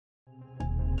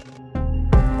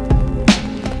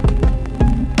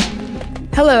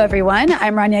Hello, everyone.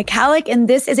 I'm Rania Khalek, and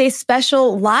this is a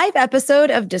special live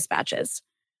episode of Dispatches.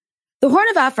 The Horn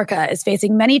of Africa is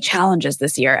facing many challenges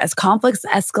this year as conflicts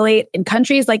escalate in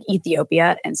countries like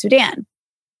Ethiopia and Sudan.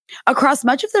 Across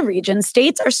much of the region,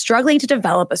 states are struggling to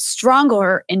develop a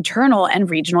stronger internal and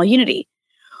regional unity.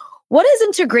 What is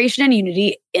integration and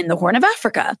unity in the Horn of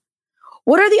Africa?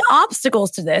 What are the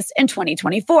obstacles to this in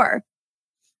 2024?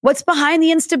 What's behind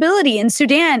the instability in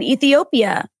Sudan,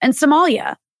 Ethiopia, and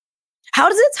Somalia? How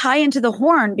does it tie into the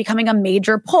Horn becoming a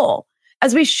major pole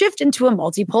as we shift into a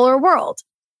multipolar world?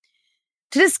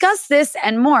 To discuss this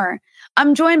and more,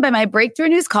 I'm joined by my Breakthrough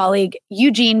News colleague,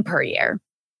 Eugene Puryear.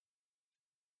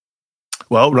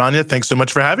 Well, Rania, thanks so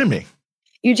much for having me.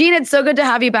 Eugene, it's so good to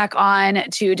have you back on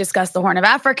to discuss the Horn of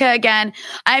Africa again.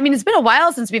 I mean, it's been a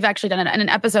while since we've actually done an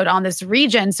episode on this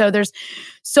region, so there's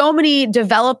so many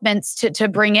developments to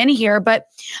bring in here. But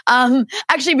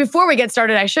actually, before we get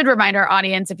started, I should remind our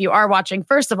audience, if you are watching,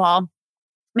 first of all,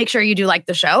 make sure you do like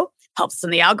the show. Helps us in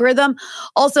the algorithm.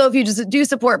 Also, if you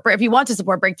if you want to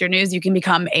support Breakthrough News, you can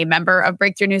become a member of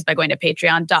Breakthrough News by going to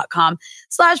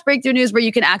patreon.com/Breakthrough News, where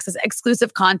you can access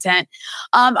exclusive content.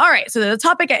 All right. So the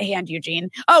topic at hand, Eugene.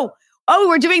 Oh,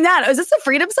 we're doing that. Is this the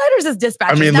Freedom side or is this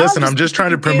Dispatches? I mean, listen, I'm just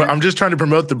trying to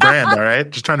promote the brand. All right.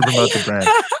 Just trying to promote the brand.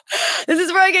 This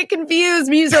is where I get confused.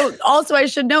 So also, I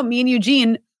should note, me and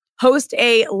Eugene host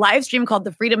a live stream called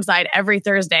The Freedom Side every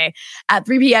Thursday at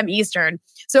 3 p.m. Eastern.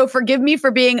 So forgive me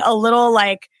for being a little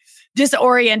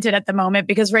disoriented at the moment,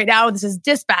 because right now this is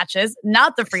Dispatches,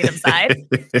 not The Freedom Side.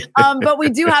 But we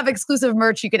do have exclusive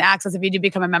merch you can access if you do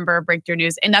become a member of Breakthrough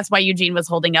News. And that's why Eugene was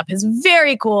holding up his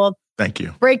very cool Thank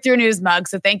you. Breakthrough News mug.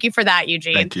 So thank you for that,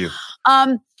 Eugene. Thank you.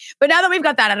 But now that we've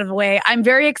got that out of the way, I'm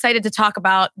very excited to talk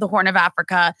about the Horn of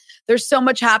Africa. There's so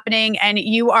much happening, and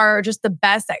you are just the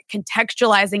best at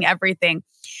contextualizing everything.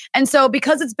 And so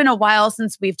because it's been a while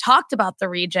since we've talked about the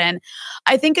region,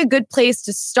 I think a good place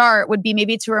to start would be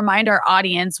maybe to remind our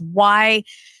audience why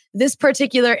this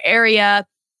particular area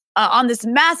on this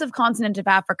massive continent of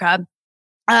Africa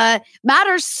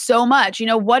matters so much. You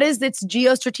know, what is its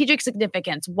geostrategic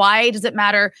significance? Why does it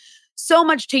matter so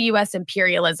much to U.S.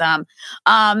 imperialism?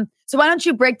 So why don't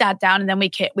you break that down, and then we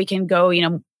can go,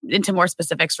 into more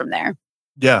specifics from there.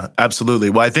 Yeah, absolutely.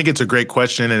 Well, I think it's a great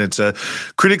question, and it's a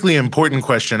critically important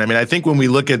question. I mean, I think when we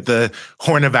look at the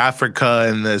Horn of Africa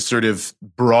and the sort of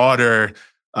broader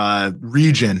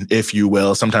region, if you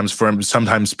will, sometimes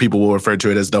people will refer to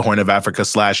it as the Horn of Africa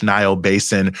 / Nile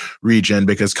Basin region,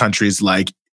 because countries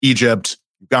like Egypt,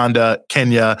 Uganda,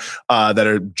 Kenya, that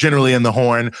are generally in the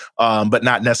Horn, but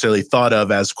not necessarily thought of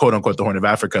as quote unquote the Horn of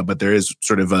Africa. But there is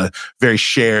sort of a very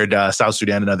shared South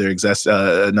Sudan, another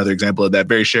example of that,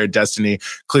 very shared destiny,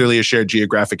 clearly a shared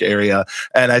geographic area.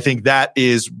 And I think that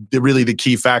is really the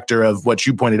key factor of what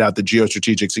you pointed out, the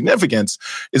geostrategic significance,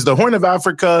 is the Horn of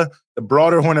Africa, the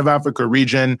broader Horn of Africa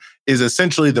region is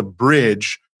essentially the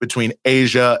bridge between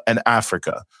Asia and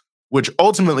Africa, which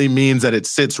ultimately means that it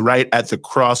sits right at the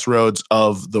crossroads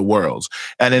of the world.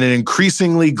 And in an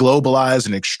increasingly globalized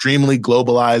and extremely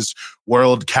globalized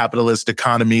world capitalist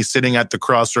economy, sitting at the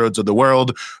crossroads of the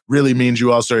world really means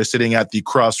you also are sitting at the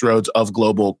crossroads of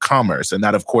global commerce. And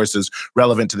that, of course, is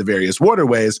relevant to the various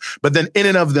waterways. But then in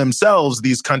and of themselves,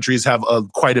 these countries have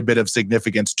quite a bit of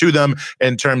significance to them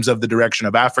in terms of the direction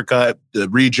of Africa, the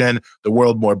region, the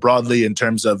world more broadly, in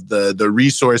terms of the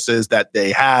resources that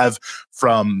they have,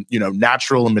 from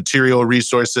natural and material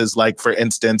resources, like, for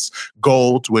instance,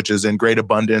 gold, which is in great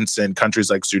abundance in countries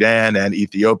like Sudan and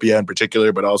Ethiopia in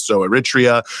particular, but also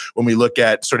Eritrea. When we look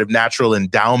at sort of natural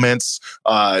endowments,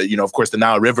 of course, the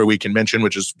Nile River we can mention,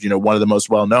 which is one of the most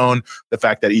well-known. The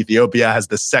fact that Ethiopia has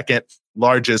the second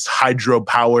largest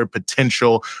hydropower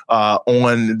potential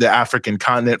on the African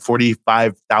continent,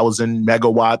 45,000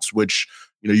 megawatts, which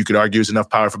you could argue is enough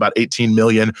power for about 18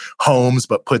 million homes,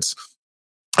 but puts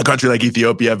a country like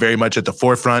Ethiopia very much at the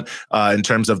forefront in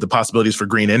terms of the possibilities for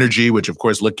green energy, which, of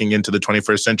course, looking into the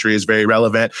 21st century is very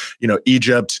relevant.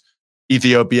 Egypt,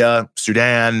 Ethiopia,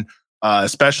 Sudan,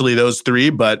 especially those three,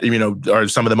 but, are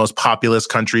some of the most populous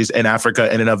countries in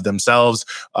Africa in and of themselves.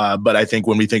 But I think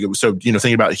when we think of,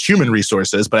 thinking about human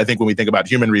resources, but I think when we think about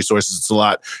human resources, it's a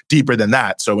lot deeper than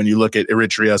that. So when you look at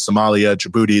Eritrea, Somalia,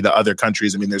 Djibouti, the other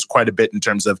countries, there's quite a bit in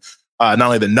terms of not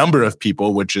only the number of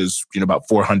people, which is, about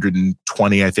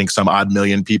 420, I think, some odd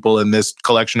million people in this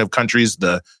collection of countries,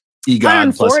 the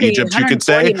EGON plus Egypt, you could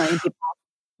say.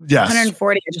 Yes.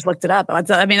 140, I just looked it up.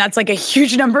 That's like a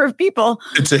huge number of people.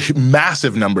 It's a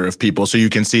massive number of people. So you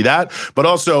can see that, but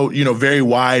also, very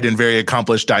wide and very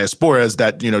accomplished diasporas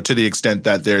that, to the extent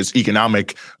that there's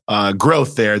economic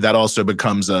growth there, that also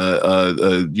becomes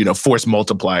a force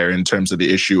multiplier in terms of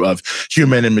the issue of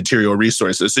human and material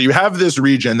resources. So you have this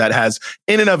region that has,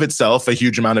 in and of itself, a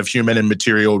huge amount of human and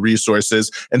material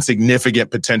resources and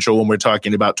significant potential when we're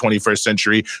talking about 21st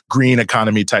century green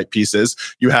economy type pieces.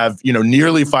 You have,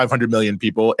 nearly 500 million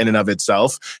people in and of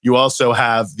itself. You also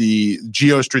have the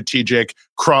geostrategic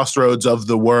crossroads of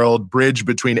the world, bridge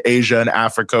between Asia and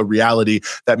Africa reality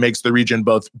that makes the region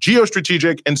both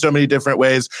geostrategic in so many different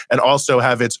ways and also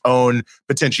have its own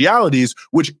potentialities,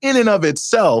 which in and of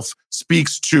itself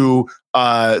speaks to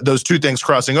those two things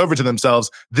crossing over to themselves,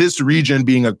 this region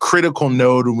being a critical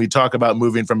node when we talk about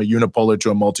moving from a unipolar to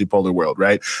a multipolar world,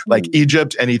 right? Like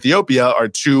Egypt and Ethiopia are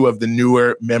two of the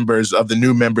new members of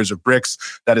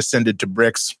BRICS that ascended to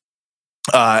BRICS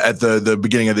at the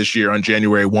beginning of this year on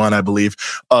January 1, I believe,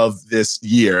 of this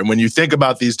year. And when you think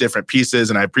about these different pieces,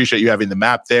 and I appreciate you having the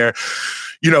map there,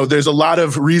 there's a lot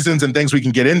of reasons and things we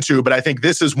can get into, but I think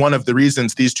this is one of the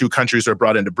reasons these two countries are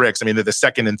brought into BRICS. I mean, they're the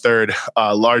second and third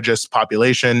largest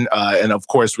population. And of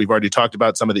course, we've already talked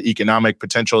about some of the economic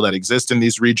potential that exists in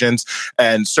these regions.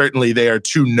 And certainly they are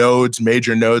two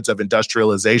major nodes of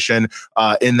industrialization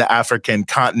in the African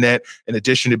continent, in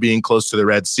addition to being close to the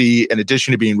Red Sea, in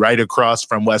addition to being right across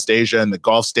from West Asia and the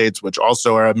Gulf states, which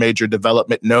also are a major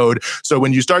development node. So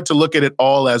when you start to look at it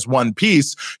all as one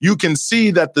piece, you can see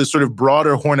that the sort of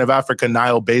broader Horn of Africa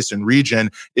Nile Basin region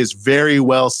is very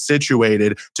well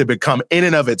situated to become in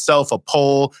and of itself a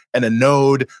pole and a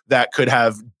node that could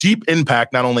have deep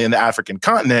impact not only in the African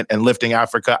continent and lifting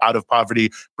Africa out of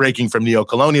poverty, breaking from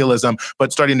neocolonialism,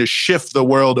 but starting to shift the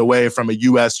world away from a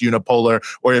U.S. unipolar,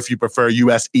 or if you prefer,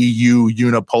 U.S.-EU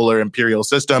unipolar imperial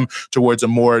system towards a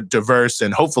more diverse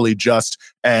and hopefully just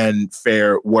and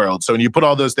fair world. So when you put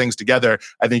all those things together,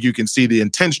 I think you can see the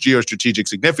intense geostrategic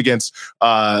significance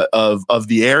of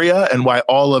the area and why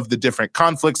all of the different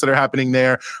conflicts that are happening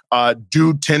there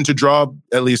do tend to draw,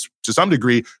 at least to some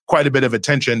degree, quite a bit of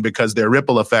attention because their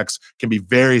ripple effects can be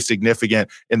very significant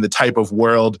in the type of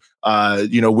world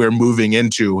we're moving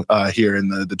into here in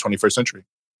the 21st century.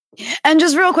 And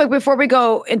just real quick, before we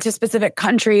go into specific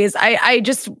countries, I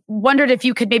just wondered if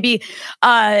you could maybe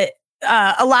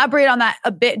elaborate on that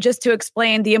a bit, just to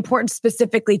explain the importance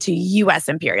specifically to U.S.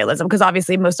 imperialism, because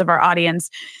obviously most of our audience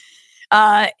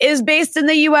is based in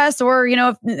the U.S. or,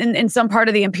 in some part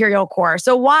of the imperial core.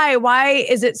 So why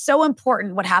is it so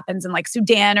important what happens in like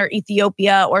Sudan or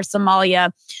Ethiopia or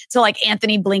Somalia to like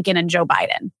Anthony Blinken and Joe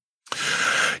Biden?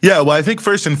 Yeah, well, I think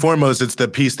first and foremost, it's the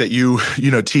piece that you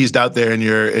teased out there in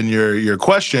your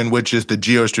question, which is the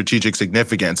geostrategic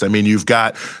significance. I mean, you've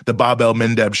got the Bab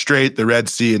el-Mandeb Strait, the Red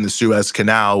Sea, and the Suez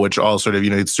Canal, which all sort of,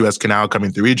 the Suez Canal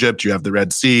coming through Egypt. You have the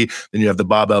Red Sea, then you have the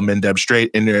Bab el-Mandeb Strait,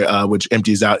 which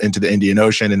empties out into the Indian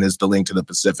Ocean and is the link to the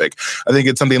Pacific. I think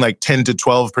it's something like 10 to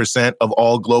 12% of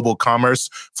all global commerce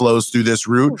flows through this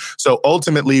route. So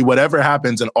ultimately, whatever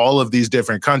happens in all of these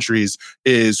different countries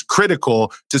is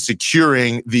critical to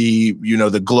securing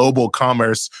the global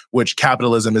commerce which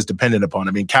capitalism is dependent upon.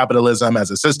 I mean, capitalism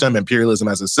as a system, imperialism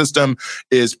as a system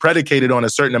is predicated on a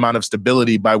certain amount of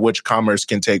stability by which commerce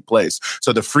can take place.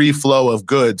 So the free flow of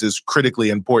goods is critically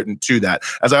important to that.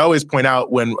 As I always point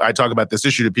out when I talk about this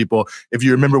issue to people, if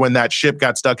you remember when that ship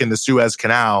got stuck in the Suez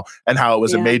Canal and how it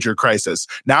was a major crisis.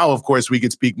 Now, of course, we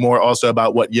could speak more also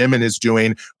about what Yemen is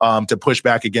doing to push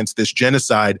back against this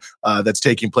genocide that's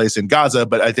taking place in Gaza.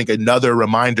 But I think another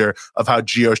reminder of how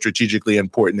geostrategically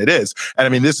important it is. And I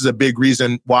mean, this is a big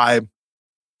reason why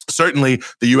certainly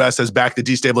the U.S. has backed the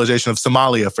destabilization of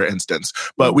Somalia, for instance.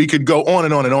 But we could go on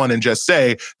and on and on and just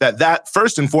say that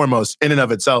first and foremost, in and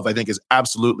of itself, I think is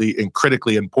absolutely and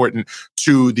critically important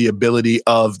to the ability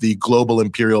of the global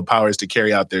imperial powers to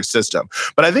carry out their system.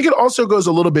 But I think it also goes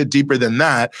a little bit deeper than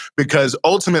that, because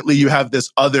ultimately you have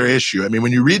this other issue. I mean,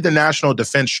 when you read the national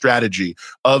defense strategy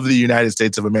of the United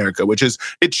States of America, which is,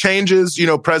 it changes,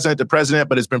 president to president,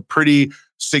 but it's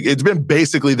been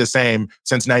basically the same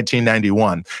since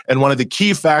 1991. And one of the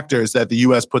key factors that the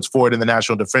U.S. puts forward in the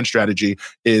National Defense Strategy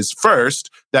is,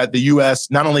 first, that the U.S.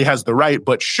 not only has the right,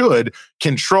 but should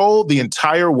control the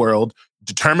entire world,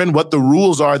 determine what the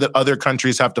rules are that other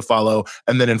countries have to follow,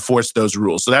 and then enforce those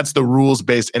rules. So that's the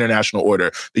rules-based international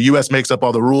order. The U.S. makes up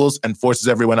all the rules and forces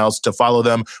everyone else to follow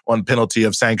them on penalty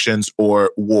of sanctions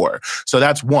or war. So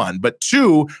that's one. But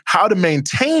two, how to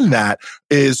maintain that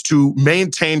is to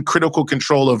maintain critical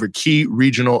control over key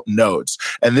regional nodes.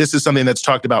 And this is something that's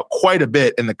talked about quite a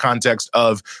bit in the context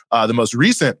of the most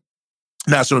recent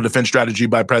national defense strategy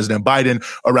by President Biden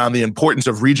around the importance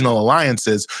of regional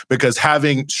alliances, because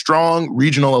having strong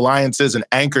regional alliances and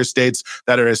anchor states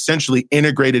that are essentially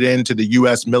integrated into the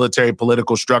U.S. military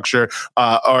political structure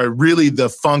are really the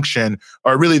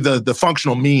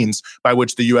functional means by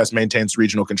which the U.S. maintains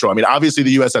regional control. I mean, obviously,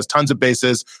 the U.S. has tons of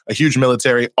bases, a huge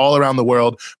military all around the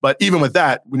world. But even with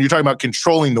that, when you're talking about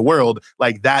controlling the world,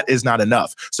 like that is not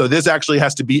enough. So this actually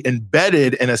has to be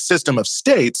embedded in a system of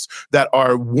states that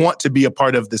want to be a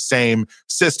part of the same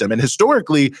system. And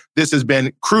historically, this has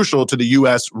been crucial to the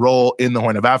U.S. role in the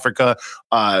Horn of Africa.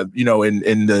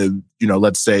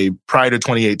 Let's say prior to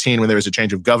 2018, when there was a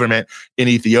change of government in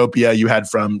Ethiopia, you had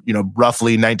from,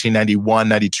 roughly 1991,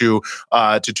 92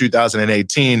 to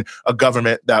 2018, a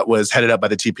government that was headed up by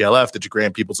the TPLF, the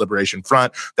Tigrayan People's Liberation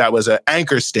Front, that was an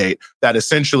anchor state that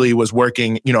essentially was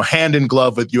working, hand in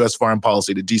glove with U.S. foreign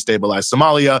policy to destabilize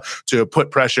Somalia, to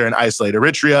put pressure and isolate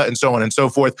Eritrea, and so on and so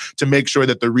forth, to make sure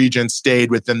that the region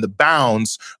stayed within the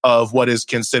bounds of what is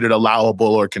considered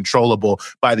allowable or controllable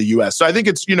by the U.S. So I think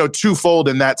it's, twofold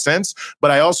in that sense.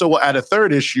 But I also will add a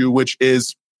third issue, which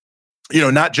is,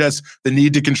 not just the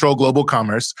need to control global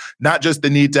commerce, not just the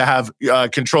need to have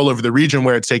control over the region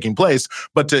where it's taking place,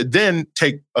 but to then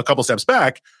take a couple steps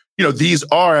back. These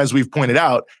are, as we've pointed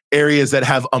out, areas that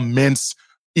have immense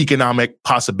economic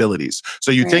possibilities. So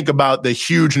you think about the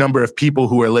huge number of people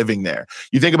who are living there.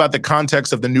 You think about the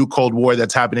context of the new Cold War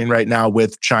that's happening right now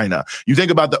with China. You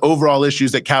think about the overall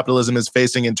issues that capitalism is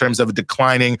facing in terms of a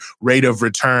declining rate of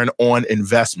return on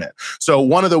investment. So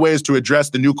one of the ways to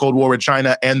address the new Cold War with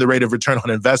China and the rate of return on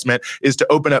investment is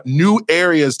to open up new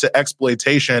areas to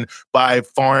exploitation by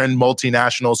foreign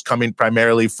multinationals coming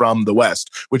primarily from the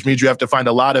West, which means you have to find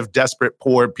a lot of desperate,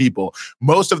 poor people.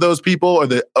 Most of those people, or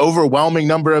the overwhelming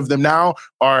number of them now,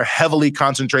 are heavily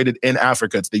concentrated in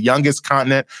Africa. It's the youngest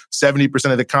continent.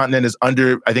 70% of the continent is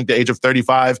under, I think, the age of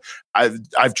 35.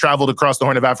 I've traveled across the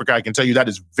Horn of Africa. I can tell you that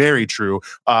is very true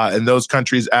in those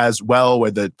countries as well, where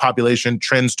the population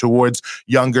trends towards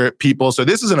younger people. So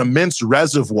this is an immense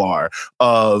reservoir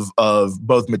of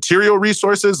both material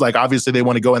resources. Like obviously they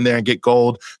want to go in there and get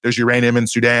gold. There's uranium in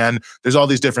Sudan. There's all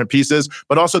these different pieces,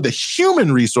 but also the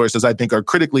human resources I think are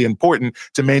critically important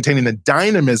to maintaining the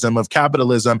dynamism of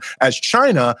capitalism as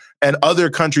China and other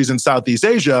countries in Southeast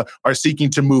Asia are seeking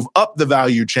to move up the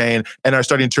value chain and are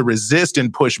starting to resist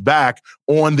and push back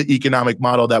on the economic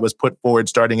model that was put forward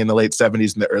starting in the late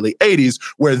 70s and the early 80s,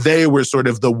 where they were sort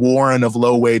of the Warren of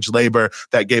low-wage labor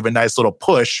that gave a nice little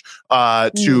push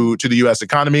to the U.S.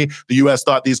 economy. The U.S.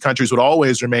 thought these countries would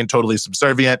always remain totally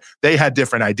subservient. They had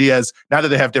different ideas. Now that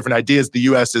they have different ideas, the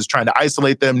U.S. is trying to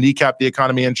isolate them, kneecap the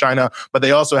economy in China, but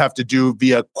they also have to do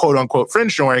via quote-unquote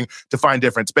friendshoring to find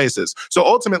different spaces. So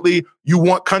ultimately, you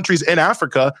want countries in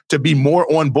Africa to be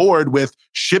more on board with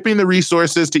shipping the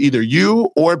resources to either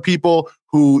you or people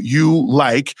who you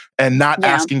like and not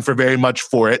asking for very much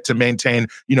for it to maintain,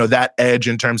 that edge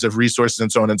in terms of resources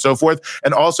and so on and so forth.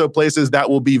 And also places that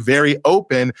will be very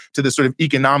open to the sort of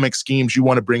economic schemes you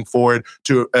want to bring forward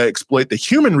to exploit the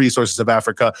human resources of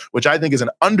Africa, which I think is an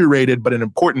underrated but an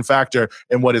important factor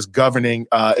in what is governing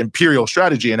imperial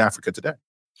strategy in Africa today.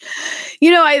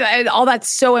 All that's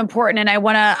so important. And I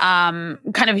want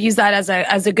to kind of use that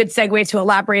as a good segue to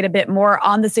elaborate a bit more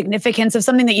on the significance of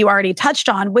something that you already touched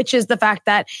on, which is the fact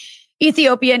that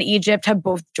Ethiopia and Egypt have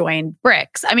both joined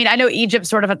BRICS. I mean, I know Egypt's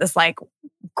sort of at this like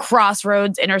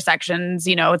crossroads intersections.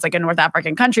 It's like a North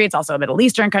African country. It's also a Middle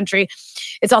Eastern country.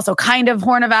 It's also kind of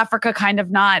Horn of Africa, kind of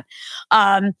not.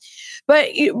 But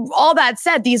all that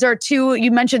said, these are two,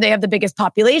 you mentioned they have the biggest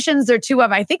populations. They're two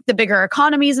of, I think, the bigger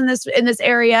economies in this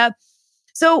area.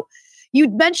 So you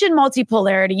mentioned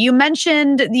multipolarity. You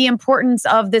mentioned the importance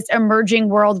of this emerging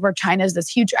world where China is this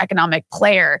huge economic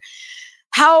player.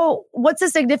 What's the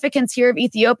significance here of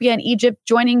Ethiopia and Egypt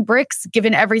joining BRICS,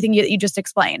 given everything you just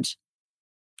explained?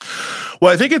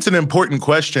 Well, I think it's an important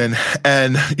question.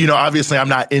 And, obviously I'm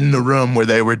not in the room where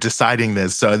they were deciding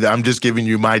this. So I'm just giving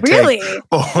you my take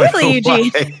on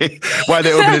Eugene? why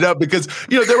they opened it up. Because,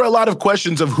 there were a lot of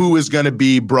questions of who is going to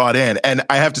be brought in. And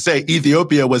I have to say,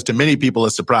 Ethiopia was to many people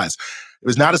a surprise. It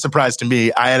was not a surprise to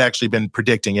me. I had actually been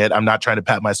predicting it. I'm not trying to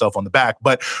pat myself on the back.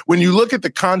 But when you look at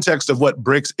the context of what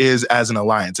BRICS is as an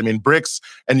alliance, I mean, BRICS,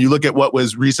 and you look at what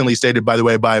was recently stated, by the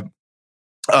way, by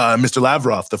Mr.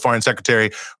 Lavrov, the foreign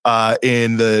secretary,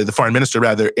 the foreign minister,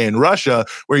 rather, in Russia,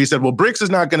 where he said, well, BRICS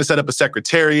is not going to set up a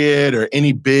secretariat or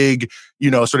any big,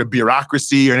 sort of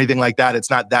bureaucracy or anything like that. It's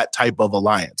not that type of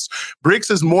alliance.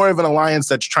 BRICS is more of an alliance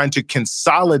that's trying to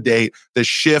consolidate the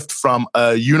shift from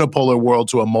a unipolar world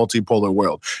to a multipolar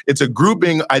world. It's a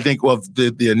grouping, I think, of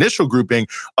the initial grouping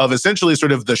of essentially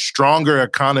sort of the stronger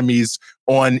economies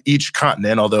on each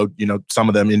continent, although, some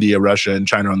of them, India, Russia, and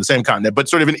China, are on the same continent, but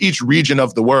sort of in each region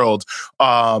of the world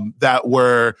that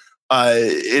were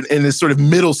in this sort of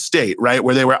middle state, right,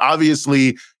 where they were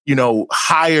obviously,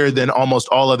 higher than almost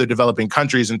all other developing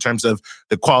countries in terms of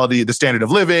the quality, the standard of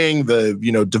living, the,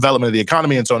 development of the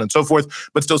economy, and so on and so forth,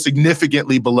 but still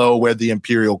significantly below where the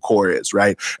imperial core is,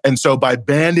 right? And so by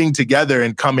banding together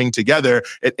and coming together,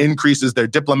 it increases their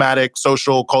diplomatic,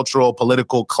 social, cultural,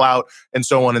 political clout, and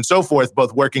so on and so forth,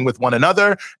 both working with one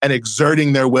another and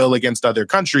exerting their will against other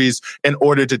countries in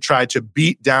order to try to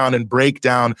beat down and break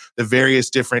down the various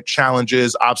different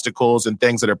challenges, obstacles, and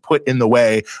things that are put in the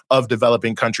way of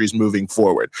developing countries moving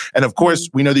forward. And of course,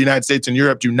 we know the United States and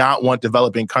Europe do not want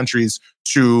developing countries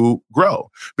to grow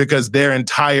because their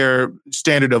entire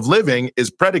standard of living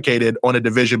is predicated on a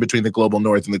division between the global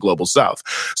north and the global south.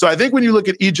 So I think when you look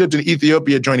at Egypt and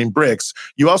Ethiopia joining BRICS,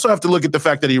 you also have to look at the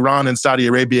fact that Iran and Saudi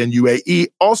Arabia and UAE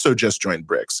also just joined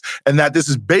BRICS, and that this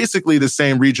is basically the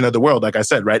same region of the world, like I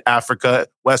said, right? Africa,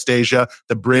 West Asia,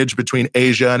 the bridge between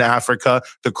Asia and Africa,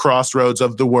 the crossroads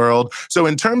of the world. So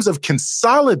in terms of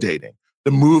consolidating the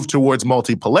move towards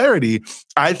multipolarity,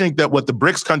 I think that what the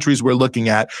BRICS countries were looking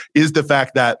at is the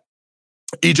fact that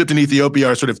Egypt and Ethiopia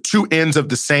are sort of two ends of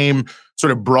the same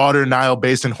sort of broader Nile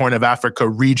Basin, Horn of Africa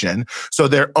region. So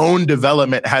their own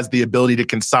development has the ability to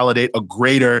consolidate a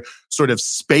greater sort of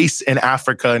space in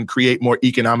Africa and create more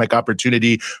economic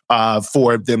opportunity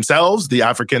for themselves, the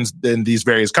Africans in these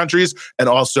various countries, and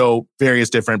also various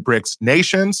different BRICS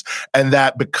nations. And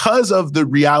that because of the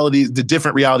realities, the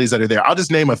different realities that are there, I'll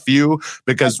just name a few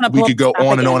because we could go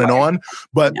on and on and on.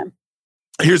 But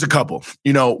here's a couple.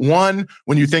 One,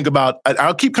 when you think about,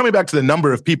 I'll keep coming back to the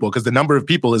number of people because the number of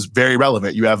people is very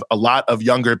relevant. You have a lot of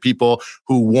younger people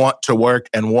who want to work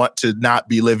and want to not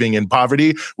be living in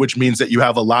poverty, which means that you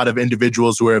have a lot of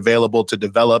individuals who are available to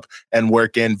develop and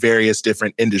work in various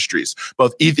different industries.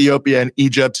 Both Ethiopia and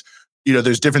Egypt,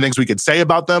 there's different things we could say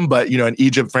about them, but, in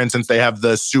Egypt, for instance, they have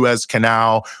the Suez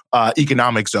Canal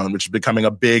economic zone, which is becoming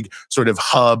a big sort of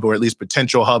hub, or at least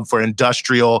potential hub for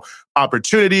industrial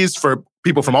opportunities for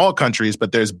people from all countries.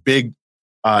 But there's big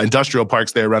industrial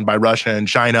parks there run by Russia and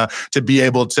China to be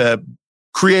able to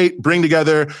bring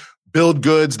together, build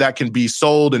goods that can be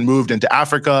sold and moved into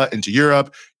Africa, into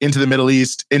Europe, into the Middle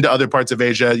East, into other parts of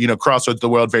Asia, crossroads of the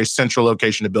world, very central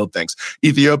location to build things.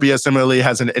 Ethiopia similarly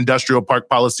has an industrial park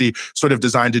policy sort of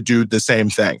designed to do the same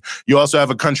thing. You also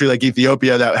have a country like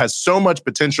Ethiopia that has so much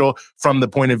potential from the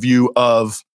point of view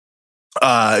of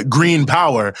green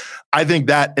power. I think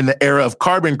that in the era of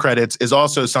carbon credits is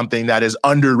also something that is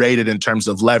underrated in terms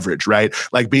of leverage, right?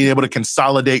 Like being able to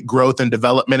consolidate growth and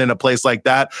development in a place like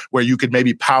that, where you could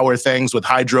maybe power things with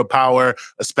hydropower,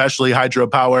 especially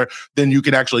hydropower, then you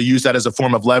can actually use that as a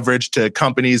form of leverage to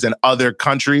companies in other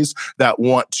countries that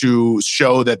want to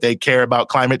show that they care about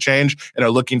climate change and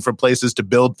are looking for places to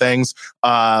build things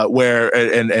where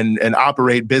and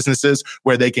operate businesses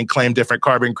where they can claim different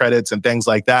carbon credits and things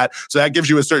like that. So that gives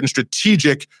you a certain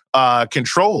strategic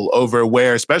control over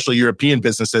where especially European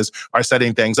businesses are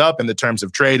setting things up in the terms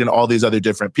of trade and all these other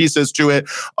different pieces to it.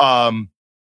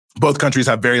 Both countries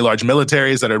have very large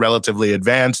militaries that are relatively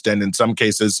advanced and in some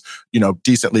cases,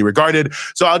 decently regarded.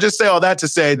 So I'll just say all that to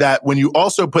say that when you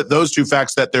also put those two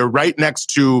facts that they're right next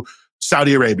to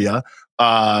Saudi Arabia,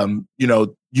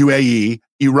 UAE,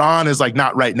 Iran is like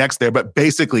not right next there, but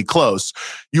basically close.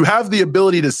 You have the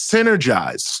ability to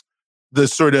synergize the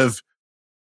sort of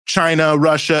China,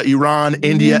 Russia, Iran,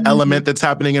 India element that's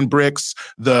happening in BRICS,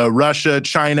 the Russia,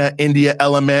 China, India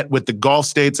element with the Gulf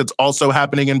states that's also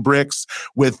happening in BRICS,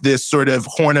 with this sort of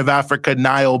Horn of Africa,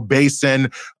 Nile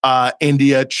Basin,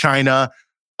 India, China,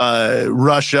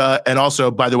 Russia, and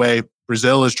also, by the way,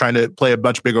 Brazil is trying to play a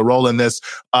much bigger role in this,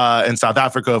 and South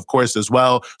Africa, of course, as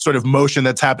well, sort of motion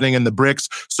that's happening in the BRICS.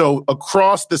 So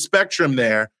across the spectrum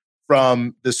there,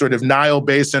 from the sort of Nile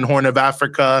Basin, Horn of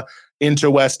Africa,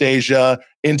 into West Asia,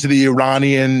 into the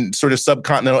Iranian sort of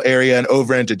subcontinental area and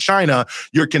over into China,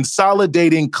 you're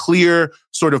consolidating clear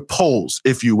sort of poles,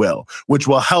 if you will, which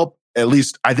will help at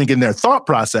least I think in their thought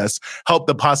process, help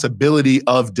the possibility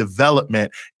of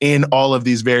development in all of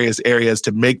these various areas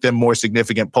to make them more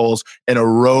significant poles and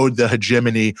erode the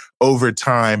hegemony over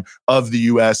time of the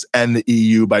US and the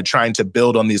EU by trying to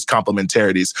build on these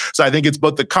complementarities. So I think it's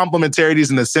both the complementarities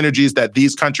and the synergies that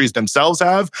these countries themselves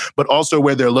have, but also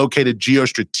where they're located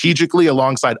geostrategically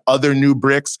alongside other new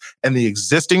BRICS and the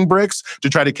existing BRICS to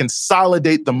try to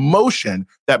consolidate the motion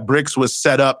that BRICS was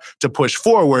set up to push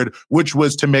forward, which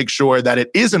was to make sure that it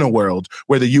isn't a world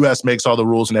where the US makes all the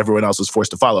rules and everyone else is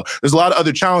forced to follow. There's a lot of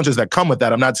other challenges that come with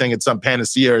that. I'm not saying it's some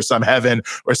panacea or some heaven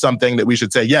or something that we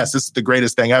should say, yes, this is the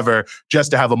greatest thing ever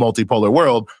just to have a multipolar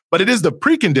world. But it is the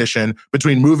precondition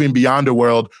between moving beyond a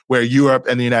world where Europe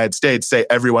and the United States say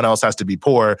everyone else has to be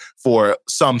poor for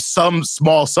some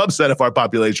small subset of our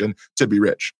population to be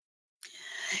rich.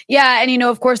 Yeah. And,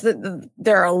 of course,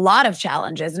 there are a lot of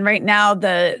challenges. And right now,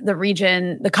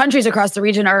 the countries across the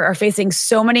region are facing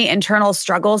so many internal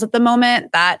struggles at the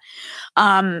moment that,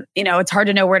 it's hard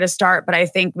to know where to start. But I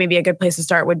think maybe a good place to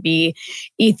start would be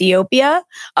Ethiopia.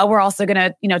 We're also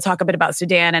going to, talk a bit about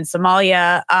Sudan and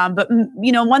Somalia. But,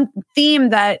 one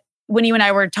theme that when you and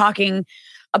I were talking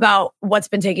about what's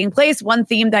been taking place, one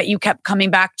theme that you kept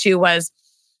coming back to was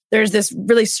there's this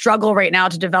really struggle right now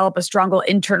to develop a stronger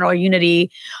internal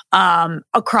unity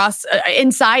across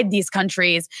inside these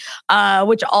countries,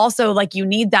 which also you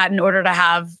need that in order to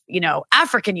have,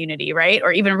 African unity, right?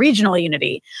 Or even regional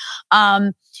unity.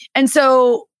 And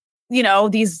so,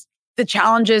 the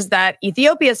challenges that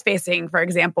Ethiopia is facing, for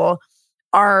example,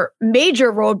 are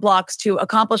major roadblocks to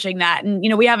accomplishing that. And,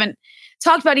 we haven't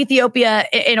talked about Ethiopia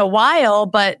in a while,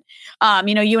 but,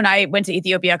 you and I went to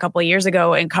Ethiopia a couple of years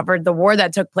ago and covered the war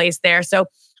that took place there. So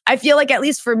I feel like, at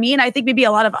least for me, and I think maybe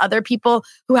a lot of other people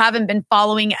who haven't been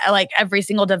following every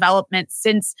single development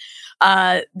since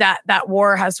that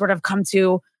war has sort of come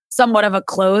to somewhat of a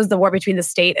close, the war between the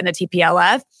state and the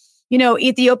TPLF.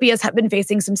 Ethiopia has been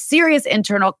facing some serious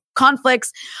internal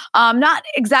conflicts, not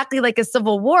exactly like a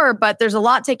civil war, but there's a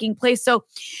lot taking place. So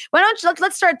why don't you,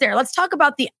 let's start there. Let's talk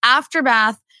about the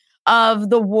aftermath of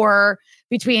the war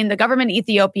between the government in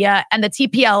Ethiopia and the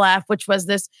TPLF, which was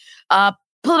this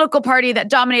political party that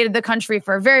dominated the country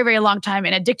for a very, very long time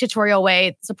in a dictatorial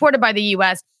way, supported by the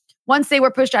US. Once they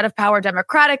were pushed out of power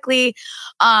democratically,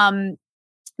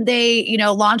 they,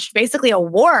 launched basically a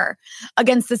war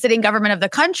against the sitting government of the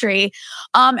country.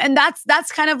 And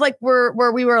that's kind of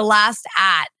where we were last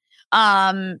at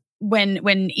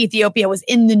when Ethiopia was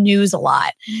in the news a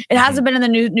lot. It hasn't been in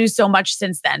the news so much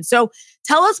since then. So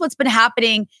tell us what's been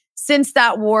happening since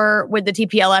that war with the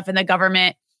TPLF and the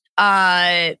government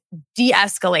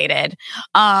de-escalated,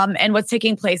 and what's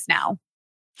taking place now.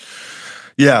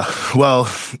 Yeah,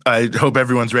 well, I hope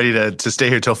everyone's ready to stay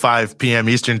here till 5 p.m.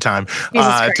 Eastern time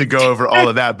to go over all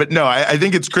of that. But no, I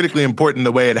think it's critically important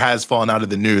the way it has fallen out of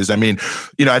the news. I mean,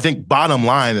 I think bottom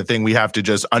line, the thing we have to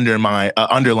just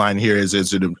underline here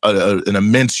is an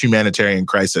immense humanitarian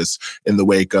crisis in the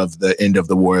wake of the end of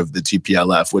the war of the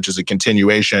TPLF, which is a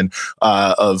continuation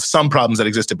of some problems that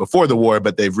existed before the war,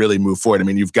 but they've really moved forward. I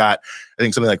mean, you've got, I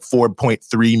think, something like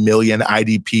 4.3 million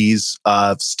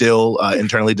IDPs still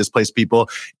internally displaced people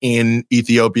in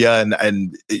Ethiopia,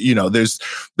 and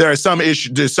there are some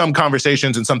issues, there's some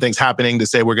conversations and some things happening to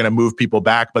say we're going to move people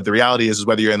back, but the reality is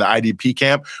whether you're in the IDP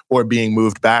camp or being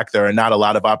moved back, there are not a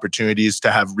lot of opportunities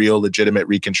to have real legitimate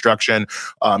reconstruction.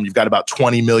 You've got about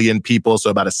 20 million people, so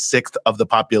about a sixth of the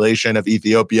population of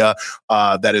Ethiopia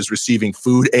that is receiving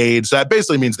food aid. So that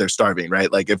basically means they're starving,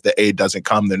 right? Like if the aid doesn't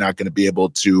come, they're not going to be able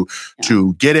to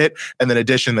get it. And then in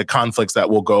addition, the conflicts that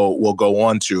we'll go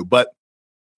on to. But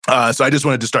so I just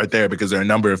wanted to start there because there are a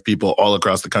number of people all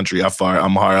across the country, Afar,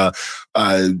 Amhara,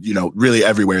 really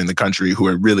everywhere in the country who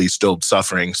are really still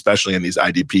suffering, especially in these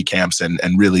IDP camps, and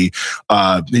really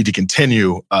need to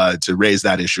continue to raise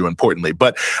that issue importantly.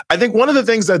 But I think one of the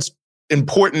things that's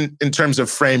important in terms of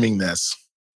framing this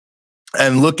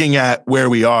and looking at where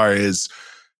we are is,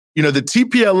 the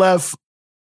TPLF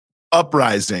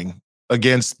uprising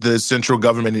against the central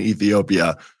government in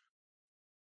Ethiopia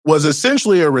was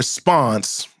essentially a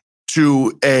response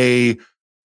to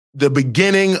the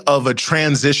beginning of a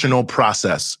transitional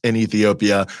process in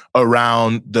Ethiopia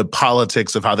around the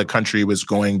politics of how the country was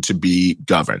going to be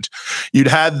governed. You'd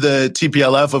had the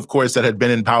TPLF, of course, that had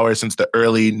been in power since the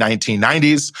early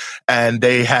 1990s, and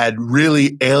they had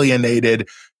really alienated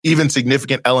even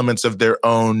significant elements of their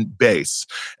own base.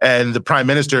 And the prime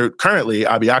minister currently,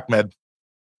 Abiy Ahmed,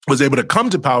 was able to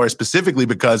come to power specifically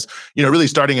because, really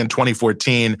starting in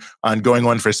 2014 and going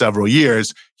on for several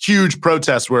years, huge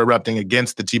protests were erupting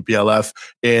against the TPLF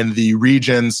in the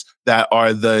regions that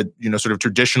are the, sort of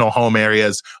traditional home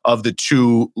areas of the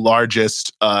two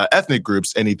largest ethnic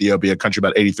groups in Ethiopia, a country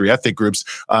about 83 ethnic groups.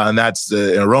 And that's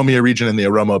the Oromia region and the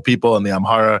Oromo people, and the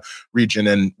Amhara region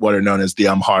and what are known as the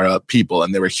Amhara people.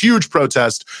 And there were huge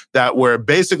protests that were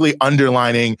basically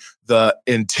underlining the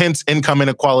intense income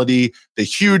inequality, the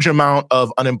huge amount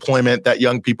of unemployment that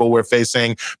young people were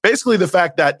facing. Basically, the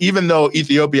fact that even though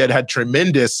Ethiopia had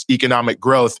tremendous economic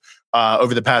growth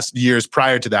over the past years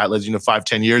prior to that,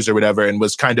 5-10 years or whatever, and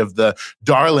was kind of the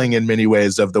darling in many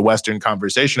ways of the Western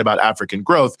conversation about African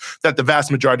growth, that the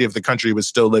vast majority of the country was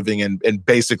still living in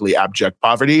basically abject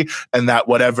poverty, and that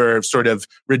whatever sort of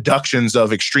reductions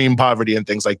of extreme poverty and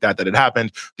things like that had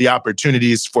happened, the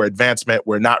opportunities for advancement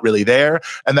were not really there.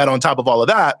 And that on top of all of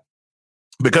that,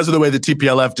 because of the way the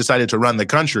TPLF decided to run the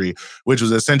country, which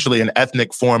was essentially an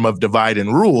ethnic form of divide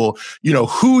and rule,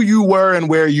 who you were and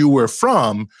where you were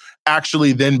from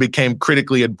actually then became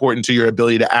critically important to your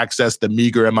ability to access the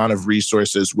meager amount of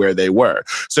resources where they were.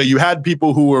 So you had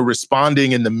people who were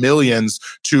responding in the millions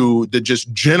to the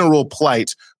just general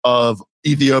plight of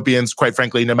Ethiopians, quite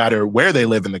frankly, no matter where they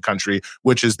live in the country,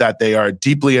 which is that they are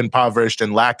deeply impoverished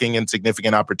and lacking in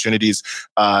significant opportunities.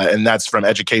 And that's from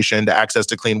education to access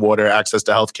to clean water, access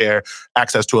to healthcare,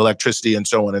 access to electricity, and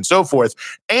so on and so forth.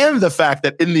 And the fact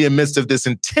that in the midst of this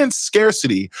intense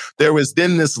scarcity, there was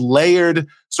then this layered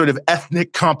sort of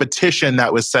ethnic competition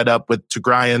that was set up with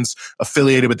Tigrayans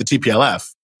affiliated with the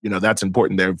TPLF. That's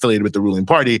important. They're affiliated with the ruling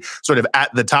party sort of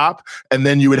at the top. And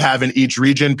then you would have in each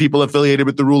region people affiliated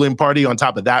with the ruling party on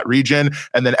top of that region.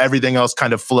 And then everything else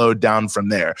kind of flowed down from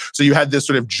there. So you had this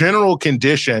sort of general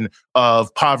condition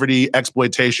of poverty,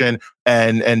 exploitation,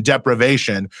 and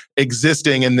deprivation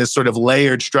existing in this sort of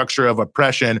layered structure of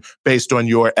oppression based on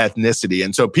your ethnicity.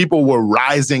 And so people were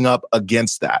rising up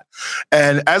against that.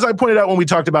 And as I pointed out when we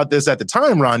talked about this at the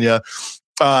time, Rania,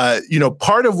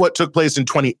 part of what took place in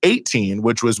 2018,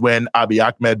 which was when Abiy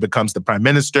Ahmed becomes the prime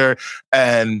minister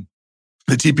and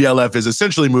the TPLF is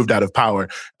essentially moved out of power.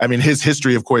 I mean, his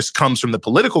history, of course, comes from the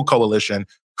political coalition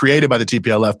created by the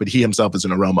TPLF, but he himself is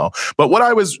an Oromo. But what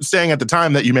I was saying at the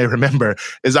time that you may remember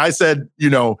is I said,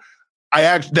 that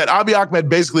Abiy Ahmed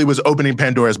basically was opening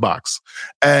Pandora's box.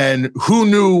 And who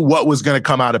knew what was going to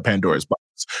come out of Pandora's box?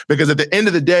 Because at the end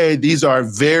of the day, these are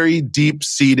very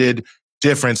deep-seated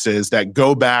differences that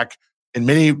go back in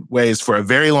many ways for a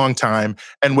very long time,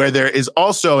 and where there is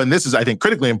also, and this is, I think,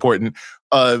 critically important,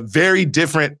 a very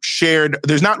different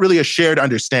there's not really a shared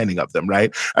understanding of them,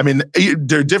 right? I mean,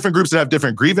 there are different groups that have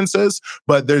different grievances,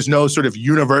 but there's no sort of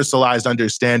universalized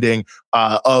understanding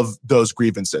of those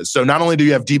grievances. So not only do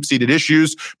you have deep-seated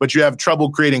issues, but you have trouble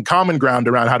creating common ground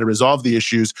around how to resolve the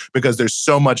issues because there's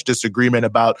so much disagreement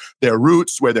about their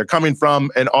roots, where they're coming from,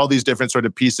 and all these different sort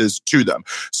of pieces to them.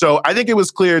 So I think it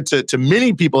was clear to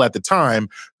many people at the time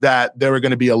that there were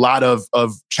going to be a lot of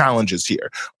challenges here,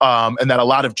 and that a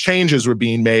lot of changes were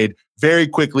being made very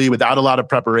quickly without a lot of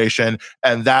preparation,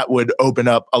 and that would open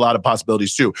up a lot of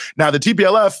possibilities too. Now, the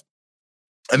TPLF,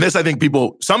 and this I think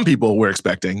some people were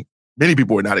expecting, many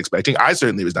people were not expecting, I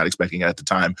certainly was not expecting it at the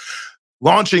time,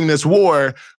 launching this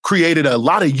war created a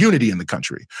lot of unity in the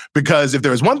country. Because if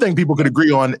there was one thing people could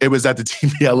agree on, it was that the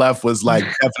TPLF was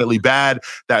definitely bad,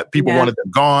 that people wanted them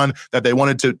gone, that they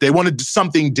wanted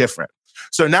something different.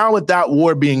 So now with that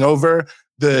war being over,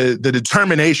 the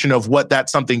determination of what that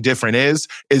something different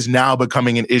is now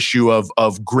becoming an issue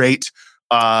of great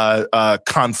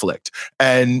conflict.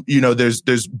 And, there's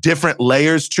different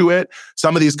layers to it.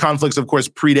 Some of these conflicts, of course,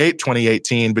 predate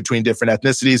 2018 between different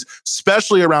ethnicities,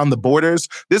 especially around the borders.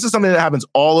 This is something that happens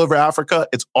all over Africa.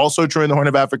 It's also true in the Horn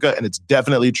of Africa, and it's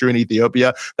definitely true in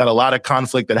Ethiopia, that a lot of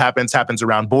conflict that happens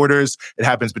around borders. It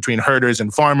happens between herders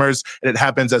and farmers, and it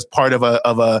happens as part of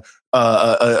a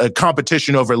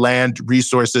competition over land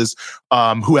resources,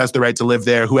 who has the right to live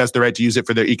there, who has the right to use it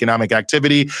for their economic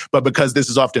activity. But because this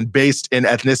is often based in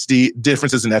ethnicity,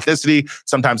 differences in ethnicity,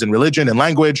 sometimes in religion and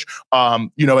language,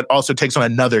 it also takes on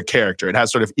another character. It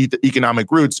has sort of economic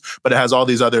roots, but it has all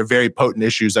these other very potent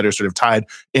issues that are sort of tied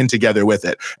in together with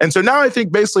it. And so now I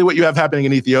think basically what you have happening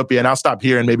in Ethiopia, and I'll stop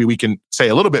here and maybe we can say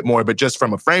a little bit more, but just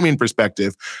from a framing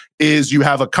perspective, is you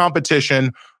have a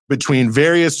competition between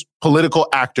various political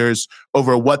actors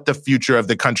over what the future of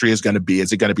the country is going to be.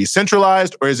 Is it going to be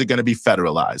centralized or is it going to be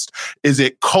federalized? Is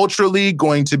it culturally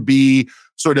going to be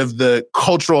sort of the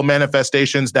cultural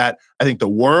manifestations that I think the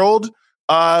world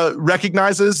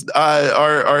recognizes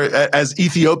are as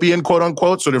Ethiopian, quote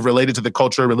unquote, sort of related to the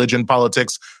culture, religion,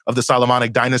 politics of the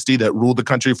Solomonic dynasty that ruled the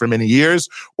country for many years?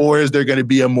 Or is there going to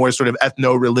be a more sort of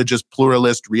ethno-religious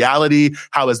pluralist reality?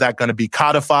 How is that going to be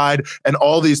codified? And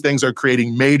all these things are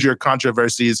creating major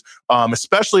controversies,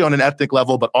 especially on an ethnic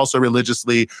level, but also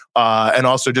religiously, and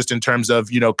also just in terms of,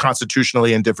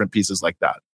 constitutionally and different pieces like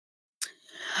that.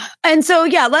 And so,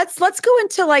 yeah, let's go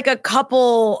into like a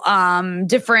couple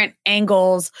different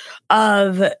angles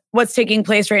of what's taking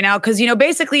place right now. Because,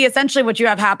 basically, essentially what you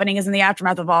have happening is in the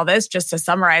aftermath of all this, just to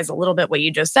summarize a little bit what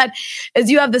you just said,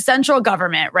 is you have the central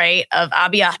government, right, of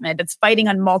Abiy Ahmed that's fighting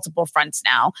on multiple fronts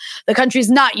now. The country's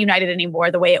not united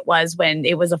anymore the way it was when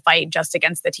it was a fight just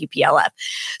against the TPLF.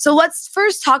 So let's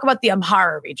first talk about the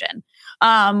Amhara region.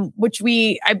 Which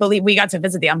I believe we got to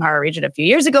visit the Amhara region a few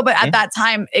years ago, but at that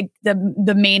time,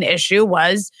 the main issue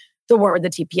was the war with the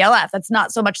TPLF. That's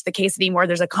not so much the case anymore.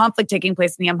 There's a conflict taking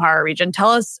place in the Amhara region.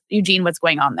 Tell us, Eugene, what's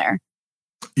going on there.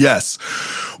 Yes.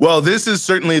 Well, this is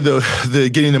certainly the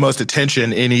getting the most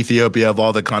attention in Ethiopia of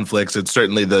all the conflicts. It's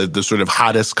certainly the sort of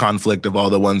hottest conflict of all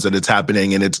the ones that it's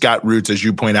happening. And it's got roots, as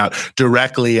you point out,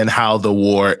 directly in how the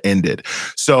war ended.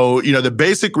 So, the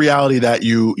basic reality that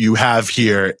you have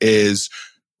here is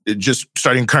just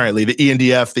starting currently, the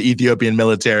ENDF, the Ethiopian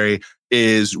military,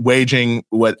 is waging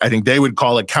what I think they would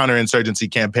call a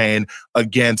counterinsurgency campaign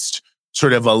against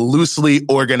sort of a loosely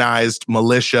organized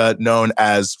militia known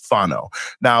as Fano.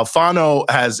 Now, Fano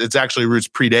its actually roots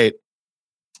predate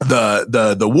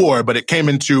the war, but it came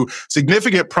into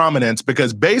significant prominence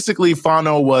because basically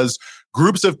Fano was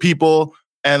groups of people.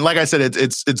 And like I said,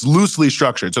 it's loosely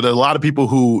structured. So there's a lot of people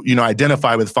who,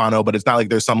 identify with Fano, but it's not like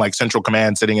there's some like central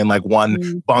command sitting in like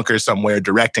one bunker somewhere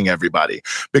directing everybody.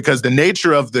 Because the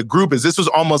nature of the group is this was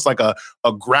almost like a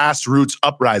grassroots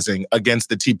uprising against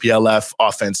the TPLF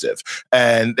offensive.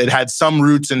 And it had some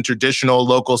roots in traditional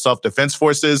local self-defense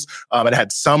forces. It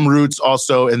had some roots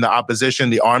also in the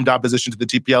opposition, the armed opposition to the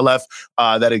TPLF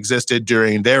that existed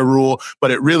during their rule.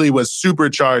 But it really was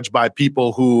supercharged by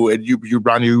people who, and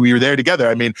Rania, we were there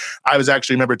together. I mean, I was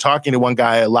actually remember talking to one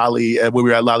guy at when we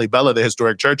were at Lalibela, the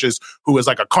historic churches, who was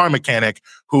like a car mechanic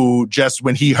who just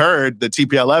when he heard the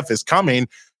TPLF is coming,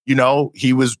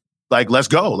 he was like, let's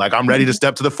go. Like, I'm ready to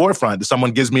step to the forefront. If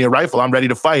someone gives me a rifle, I'm ready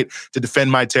to fight to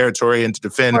defend my territory and to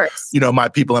defend, my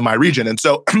people in my region. And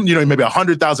so, maybe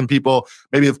 100,000 people,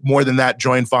 maybe more than that,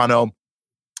 join Fano.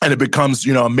 And it becomes,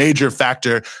 a major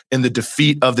factor in the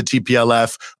defeat of the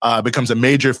TPLF, becomes a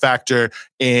major factor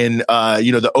in,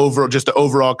 the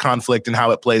overall conflict and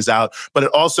how it plays out. But it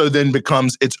also then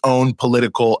becomes its own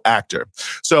political actor.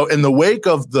 So in the wake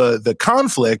of the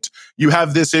conflict, you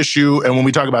have this issue. And when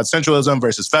we talk about centralism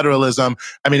versus federalism,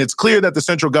 I mean, it's clear that the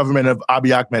central government of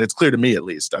Abiy Ahmed, it's clear to me at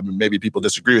least, I mean, maybe people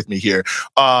disagree with me here,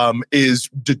 is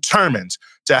determined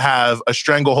to have a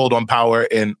stranglehold on power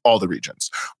in all the regions,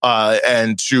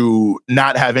 and to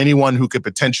not have anyone who could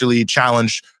potentially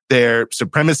challenge their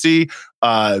supremacy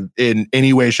in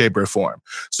any way, shape, or form.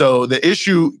 So the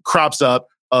issue crops up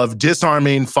of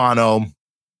disarming Fano,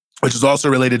 which is also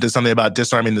related to something about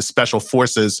disarming the special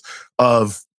forces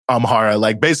of Amhara.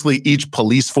 Like basically each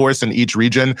police force in each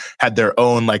region had their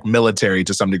own like military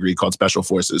to some degree called special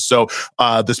forces. So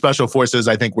the special forces,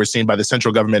 I think, were seen by the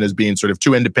central government as being sort of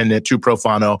too independent, too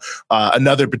pro-Fano,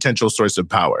 another potential source of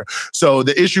power. So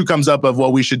the issue comes up of,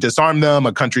 well, we should disarm them.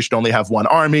 A country should only have one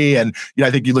army. And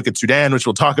I think you look at Sudan, which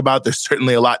we'll talk about, there's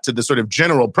certainly a lot to the sort of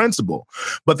general principle.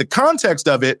 But the context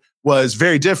of it was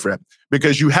very different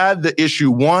because you had the issue,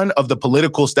 one, of the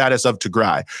political status of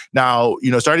Tigray. Now,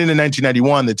 starting in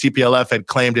 1991, the TPLF had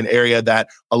claimed an area that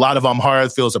a lot of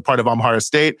Amhara feels a part of Amhara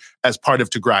state as part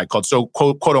of Tigray, called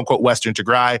quote unquote Western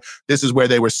Tigray. This is where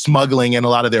they were smuggling in a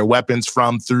lot of their weapons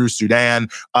from through Sudan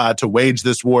to wage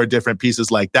this war, different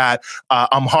pieces like that.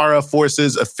 Amhara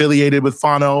forces affiliated with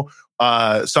Fano,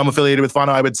 some affiliated with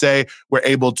Fano, I would say, were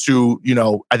able to,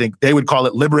 I think they would call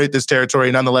it liberate this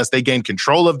territory. Nonetheless, they gained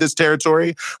control of this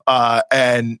territory.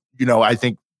 And I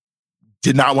think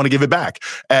did not want to give it back.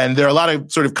 And there are a lot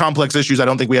of sort of complex issues I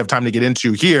don't think we have time to get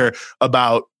into here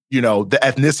about, the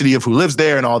ethnicity of who lives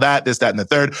there and all that, this, that, and the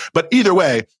third. But either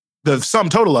way, the sum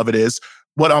total of it is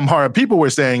what Amhara people were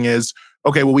saying is,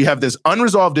 okay, well, we have this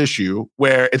unresolved issue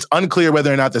where it's unclear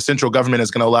whether or not the central government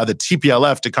is going to allow the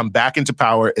TPLF to come back into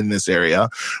power in this area.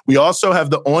 We also have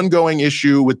the ongoing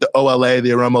issue with the OLA, the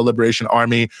Oromo Liberation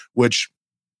Army, which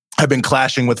have been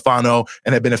clashing with Fano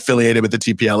and have been affiliated with the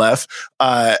TPLF.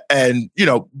 And,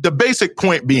 the basic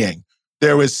point being,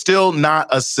 there was still not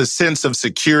a sense of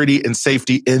security and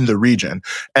safety in the region.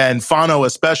 And Fano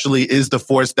especially is the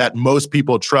force that most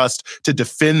people trust to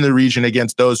defend the region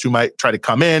against those who might try to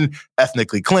come in,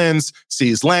 ethnically cleanse,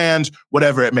 seize land,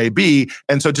 whatever it may be.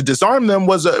 And so to disarm them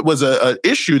was a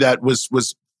issue that was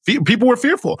people were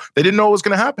fearful. They didn't know what was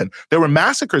going to happen. There were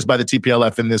massacres by the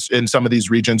TPLF in some of these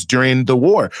regions during the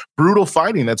war. Brutal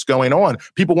fighting that's going on.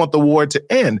 People want the war to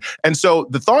end. And so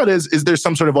the thought is there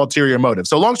some sort of ulterior motive?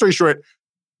 So long story short,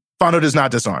 Fano does not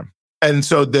disarm. And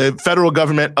so the federal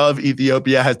government of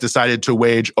Ethiopia has decided to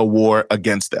wage a war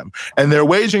against them. And they're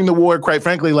waging the war, quite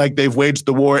frankly, like they've waged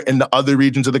the war in the other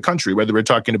regions of the country, whether we're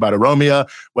talking about Oromia,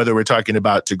 whether we're talking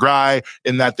about Tigray,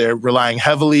 in that they're relying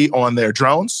heavily on their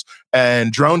drones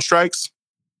and drone strikes.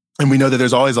 And we know that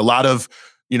there's always a lot of,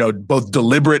 both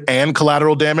deliberate and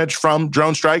collateral damage from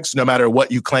drone strikes, no matter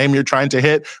what you claim you're trying to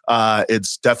hit.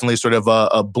 It's definitely sort of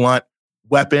a blunt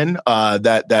weapon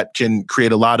that can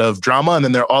create a lot of drama. And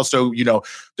then there are also,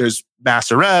 there's mass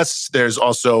arrests. There's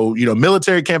also,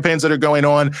 military campaigns that are going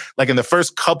on. Like in the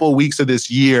first couple weeks of this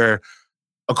year,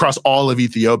 across all of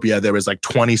Ethiopia, there was like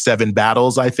 27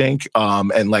 battles, I think.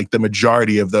 And like the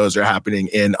majority of those are happening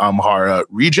in Amhara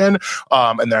region.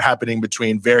 And they're happening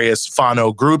between various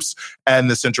Fano groups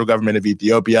and the central government of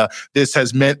Ethiopia. This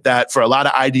has meant that for a lot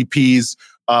of IDPs,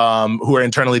 who are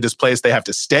internally displaced, they have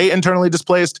to stay internally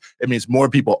displaced. It means more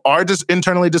people are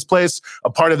internally displaced. A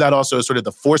part of that also is sort of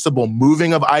the forcible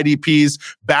moving of IDPs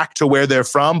back to where they're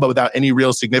from, but without any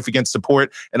real significant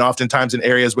support, and oftentimes in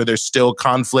areas where there's still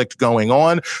conflict going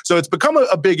on. So it's become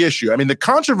a big issue. I mean, the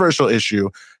controversial issue,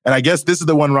 and I guess this is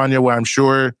the one, Rania, where I'm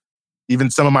sure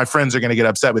even some of my friends are going to get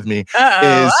upset with me,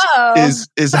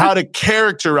 is how to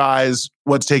characterize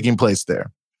what's taking place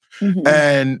there. Mm-hmm.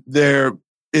 And there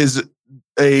is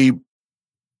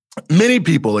many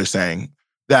people are saying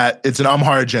that it's an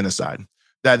Amhara genocide,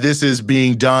 that this is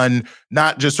being done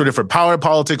not just sort of for power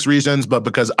politics reasons, but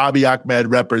because Abiy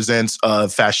Ahmed represents a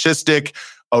fascistic,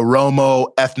 Oromo,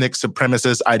 ethnic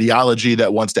supremacist ideology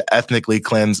that wants to ethnically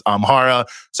cleanse Amhara.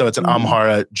 So it's an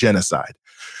Amhara genocide.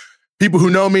 People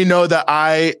who know me know that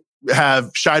I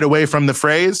have shied away from the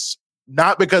phrase,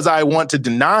 not because I want to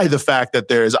deny the fact that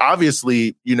there is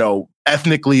obviously,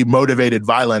 ethnically motivated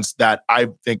violence that I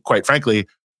think, quite frankly,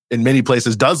 in many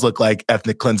places does look like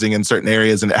ethnic cleansing in certain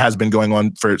areas, and it has been going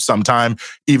on for some time,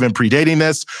 even predating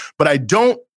this. But I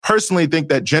don't personally think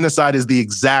that genocide is the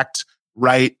exact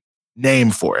right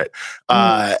name for it.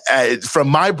 From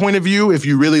my point of view, if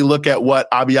you really look at what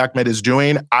Abiy Ahmed is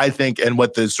doing, I think, and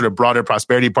what the sort of broader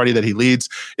prosperity party that he leads,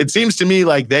 it seems to me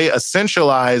like they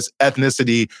essentialize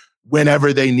ethnicity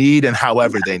whenever they need and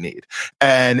however they need.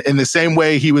 And in the same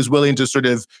way, he was willing to sort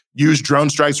of use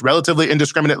drone strikes relatively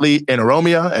indiscriminately in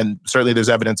Oromia, and certainly there's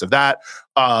evidence of that.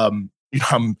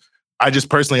 I just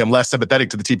personally am less sympathetic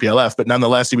to the TPLF, but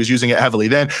nonetheless, he was using it heavily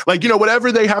then.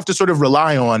 Whatever they have to sort of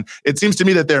rely on, it seems to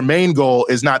me that their main goal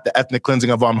is not the ethnic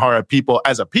cleansing of Amhara people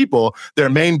as a people. Their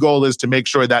main goal is to make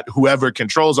sure that whoever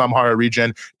controls Amhara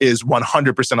region is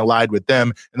 100% allied with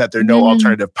them, and that there are no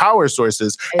alternative power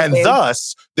sources. And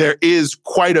thus, there is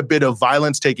quite a bit of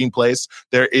violence taking place.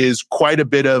 There is quite a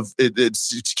bit of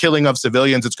it's killing of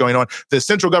civilians that's going on. The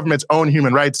central government's own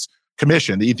human rights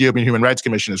commission, the Ethiopian Human Rights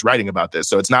Commission, is writing about this.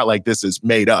 So it's not like this is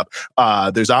made up.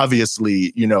 There's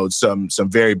obviously, some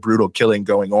very brutal killing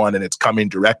going on, and it's coming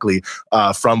directly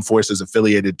from forces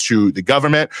affiliated to the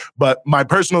government. But my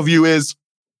personal view is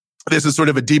this is sort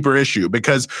of a deeper issue,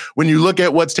 because when you look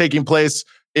at what's taking place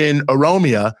in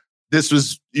Oromia, this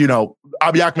was,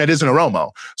 Abiy Ahmed isn't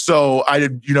Oromo. So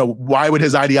why would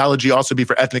his ideology also be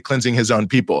for ethnic cleansing his own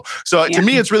people? So to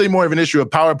me, it's really more of an issue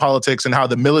of power politics and how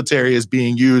the military is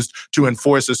being used to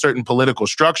enforce a certain political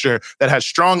structure that has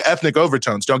strong ethnic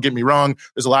overtones. Don't get me wrong.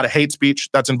 There's a lot of hate speech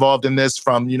that's involved in this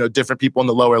from, different people in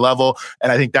the lower level. And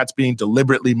I think that's being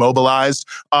deliberately mobilized.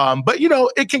 But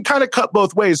it can kind of cut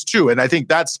both ways too. And I think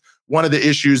that's one of the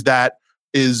issues that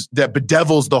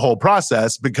bedevils the whole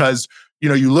process, because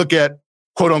you look at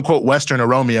quote unquote Western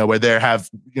Oromia, where there have,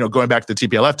 going back to the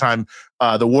TPLF time,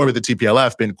 the war with the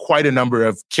TPLF, been quite a number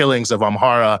of killings of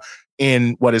Amhara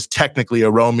in what is technically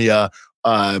Oromia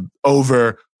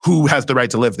over who has the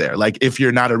right to live there. Like, if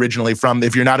you're not originally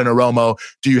if you're not an Oromo,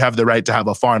 do you have the right to have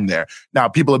a farm there? Now,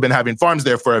 people have been having farms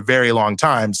there for a very long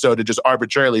time. So to just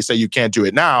arbitrarily say you can't do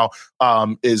it now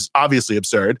is obviously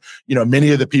absurd.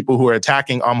 Many of the people who are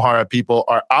attacking Amhara people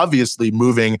are obviously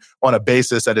moving on a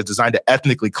basis that is designed to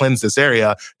ethnically cleanse this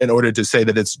area in order to say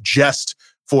that it's just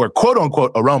for quote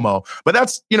unquote Oromo. But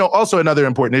that's, also another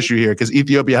important issue here, because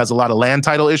Ethiopia has a lot of land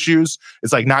title issues.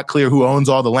 It's like not clear who owns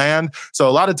all the land. So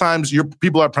a lot of times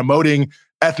people are promoting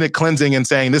ethnic cleansing and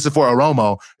saying this is for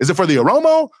Oromo. Is it for the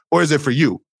Oromo or is it for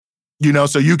you?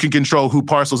 So you can control who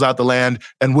parcels out the land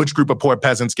and which group of poor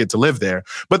peasants get to live there.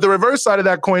 But the reverse side of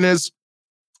that coin is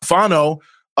Fano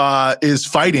is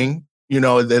fighting,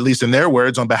 at least in their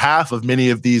words, on behalf of many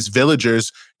of these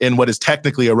villagers in what is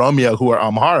technically Oromia who are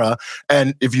Amhara.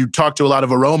 And if you talk to a lot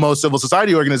of Oromo civil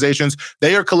society organizations,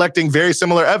 they are collecting very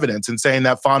similar evidence and saying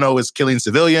that Fano is killing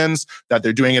civilians, that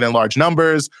they're doing it in large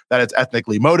numbers, that it's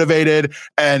ethnically motivated,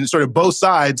 and sort of both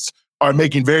sides are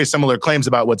making very similar claims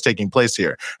about what's taking place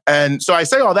here. And so I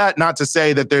say all that not to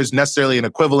say that there's necessarily an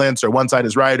equivalence or one side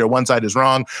is right or one side is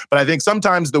wrong, but I think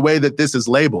sometimes the way that this is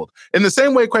labeled, in the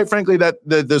same way, quite frankly, that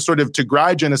the sort of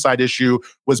Tigray genocide issue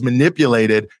was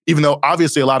manipulated, even though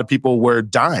obviously a lot of people were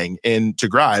dying in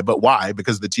Tigray, but why?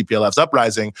 Because of the TPLF's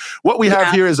uprising. What we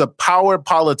have here is a power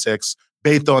politics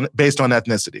based on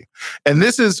ethnicity. And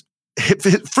this is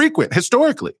frequent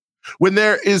historically. When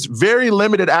there is very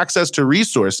limited access to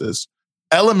resources,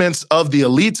 elements of the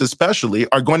elites especially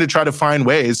are going to try to find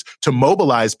ways to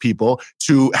mobilize people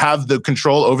to have the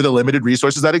control over the limited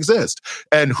resources that exist.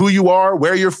 And who you are,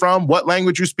 where you're from, what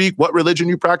language you speak, what religion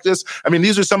you practice. I mean,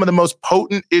 these are some of the most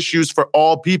potent issues for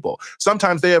all people.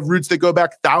 Sometimes they have roots that go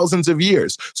back thousands of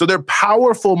years. So they're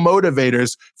powerful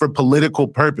motivators for political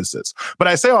purposes. But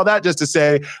I say all that just to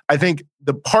say, I think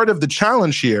the part of the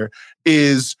challenge here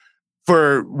is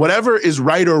for whatever is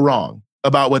right or wrong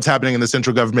about what's happening in the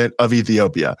central government of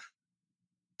Ethiopia.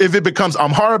 If it becomes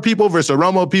Amhara people versus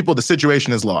Oromo people, the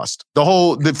situation is lost.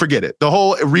 Forget it. The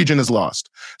whole region is lost.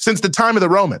 Since the time of the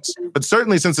Romans, but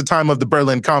certainly since the time of the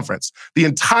Berlin Conference, the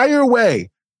entire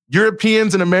way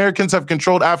Europeans and Americans have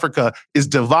controlled Africa is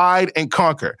divide and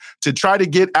conquer, to try to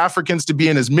get Africans to be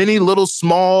in as many little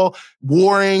small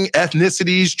warring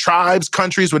ethnicities, tribes,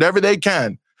 countries, whatever they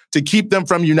can, to keep them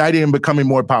from uniting and becoming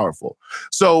more powerful.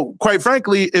 So quite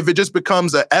frankly, if it just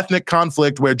becomes an ethnic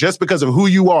conflict where just because of who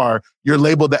you are, you're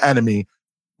labeled the enemy,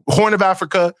 Horn of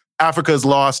Africa is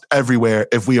lost everywhere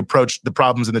if we approach the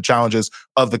problems and the challenges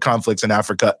of the conflicts in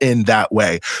Africa in that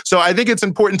way. So I think it's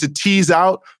important to tease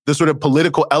out the sort of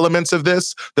political elements of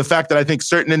this, the fact that I think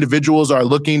certain individuals are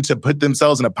looking to put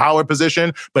themselves in a power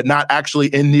position, but not actually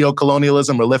in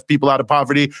neocolonialism or lift people out of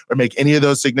poverty or make any of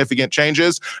those significant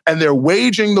changes. And they're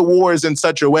waging the wars in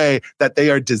such a way that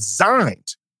they are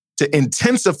designed to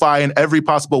intensify in every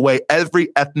possible way every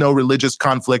ethno-religious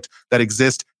conflict that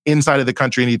exists inside of the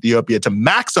country in Ethiopia, to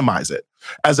maximize it,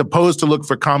 as opposed to look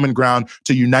for common ground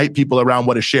to unite people around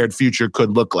what a shared future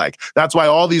could look like. That's why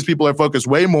all these people are focused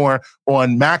way more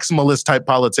on maximalist type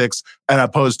politics and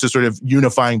opposed to sort of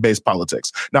unifying based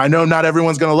politics. Now, I know not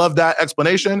everyone's going to love that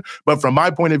explanation, but from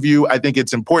my point of view, I think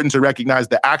it's important to recognize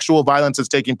the actual violence that's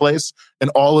taking place in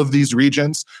all of these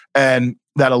regions, and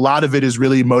that a lot of it is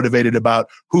really motivated about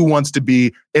who wants to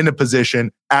be in a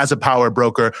position as a power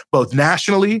broker, both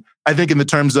nationally, I think in the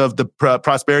terms of the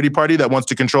Prosperity Party that wants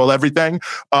to control everything,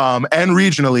 and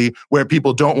regionally, where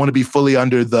people don't want to be fully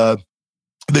under the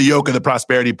yoke of the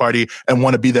Prosperity Party and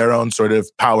want to be their own sort of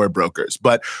power brokers.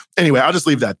 But anyway, I'll just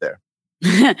leave that there.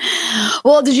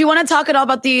 Well, did you want to talk at all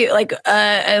about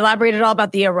elaborate at all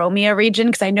about the Oromia region?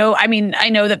 Because I know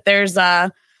that there's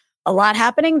a lot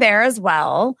happening there as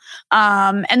well.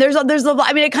 And there's a lot,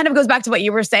 I mean, it kind of goes back to what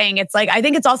you were saying. It's like, I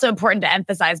think it's also important to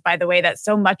emphasize, by the way, that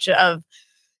so much of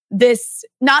this,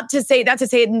 not to say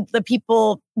the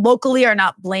people locally are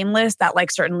not blameless, that like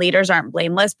certain leaders aren't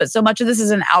blameless, but so much of this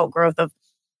is an outgrowth of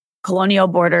colonial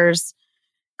borders,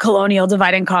 colonial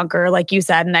divide and conquer, like you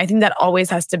said. And I think that always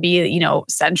has to be,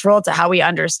 central to how we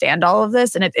understand all of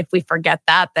this. And if we forget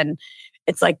that, then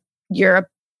it's like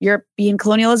European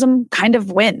colonialism kind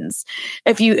of wins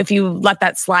if you let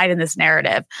that slide in this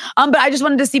narrative. But I just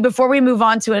wanted to see, before we move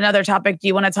on to another topic, do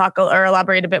you want to talk or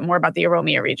elaborate a bit more about the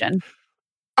Oromia region?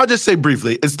 I'll just say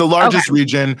briefly, it's the largest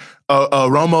region.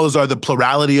 Oromos are the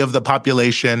plurality of the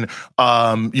population.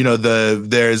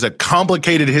 There's a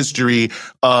complicated history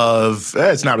of,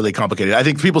 it's not really complicated. I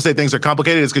think people say things are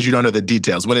complicated, it's because you don't know the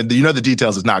details. When you know the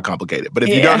details, it's not complicated. But if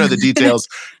you don't know the details,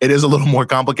 it is a little more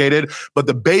complicated. But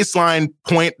the baseline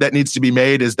point that needs to be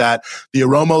made is that the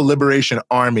Oromo Liberation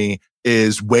Army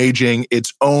is waging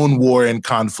its own war and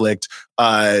conflict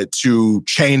to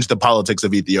change the politics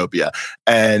of Ethiopia.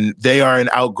 And they are an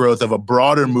outgrowth of a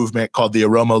broader movement called the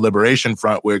Oromo Liberation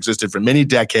Front, which existed for many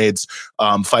decades,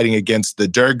 fighting against the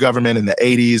Derg government in the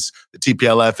 80s, the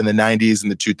TPLF in the 90s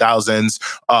and the 2000s.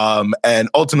 And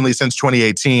ultimately, since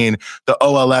 2018, the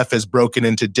OLF has broken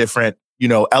into different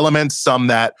elements, some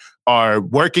that are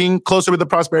working closer with the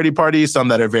Prosperity Party, some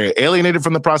that are very alienated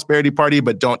from the Prosperity Party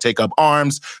but don't take up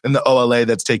arms, and the OLA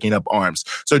that's taking up arms.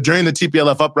 So during the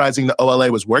TPLF uprising, the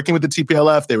OLA was working with the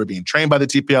TPLF. They were being trained by the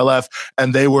TPLF,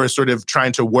 and they were sort of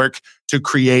trying to work to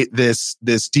create this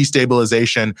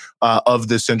destabilization of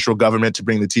the central government to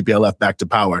bring the TPLF back to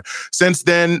power. Since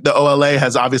then, the OLA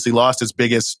has obviously lost its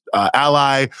biggest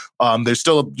ally. There's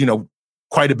still,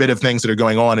 quite a bit of things that are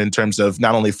going on in terms of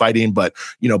not only fighting, but,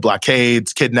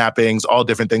 blockades, kidnappings, all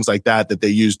different things like that they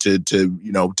use to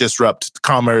disrupt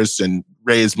commerce and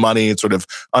raise money and sort of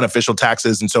unofficial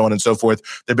taxes and so on and so forth.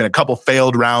 There've been a couple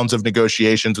failed rounds of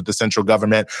negotiations with the central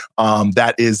government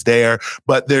that is there,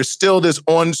 but there's still this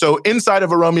so inside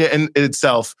of Oromia in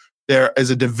itself, there is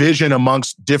a division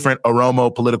amongst different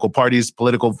Oromo political parties,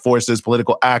 political forces,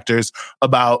 political actors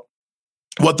about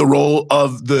what the role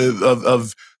of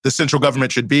the central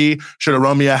government should be. Should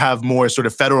Oromia have more sort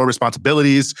of federal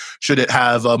responsibilities? Should it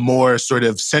have a more sort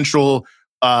of central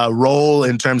role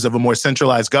in terms of a more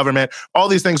centralized government? All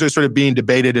these things are sort of being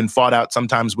debated and fought out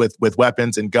sometimes with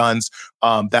weapons and guns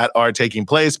that are taking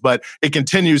place. But it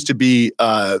continues to be,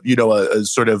 a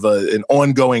sort of an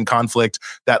ongoing conflict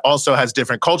that also has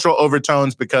different cultural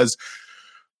overtones because.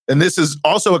 And this is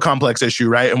also a complex issue,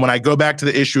 right? And when I go back to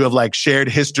the issue of like shared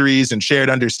histories and shared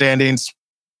understandings,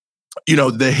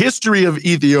 the history of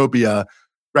Ethiopia,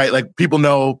 right? Like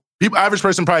average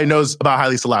person probably knows about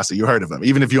Haile Selassie. You heard of him,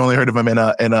 even if you only heard of him in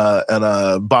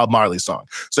a Bob Marley song.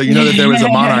 So you know that there was a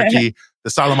monarchy, the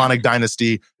Solomonic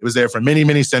dynasty. It was there for many,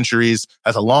 many centuries,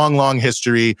 has a long, long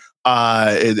history.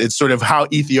 It's sort of how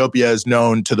Ethiopia is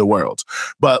known to the world.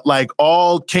 But like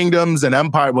all kingdoms and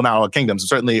empire, well, not all kingdoms,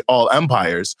 certainly all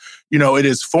empires, it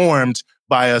is formed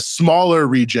by a smaller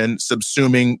region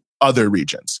subsuming other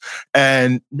regions.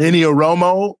 And many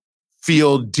Oromo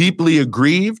feel deeply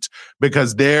aggrieved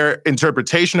because their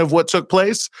interpretation of what took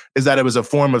place is that it was a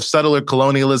form of settler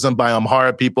colonialism by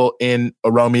Amhara people in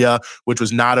Oromia, which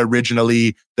was not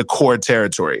originally the core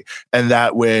territory. And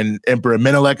that when Emperor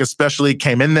Menelik especially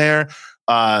came in there,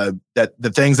 that the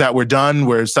things that were done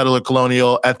were settler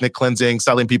colonial, ethnic cleansing,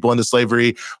 selling people into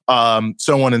slavery,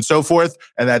 so on and so forth,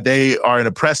 and that they are an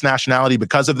oppressed nationality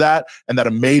because of that, and that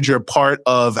a major part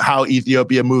of how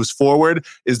Ethiopia moves forward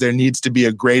is there needs to be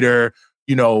a greater,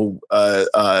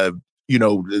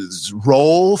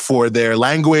 role for their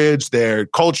language, their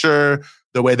culture,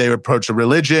 the way they approach a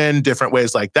religion, different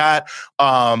ways like that.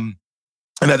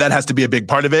 And that has to be a big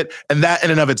part of it. And that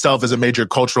in and of itself is a major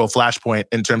cultural flashpoint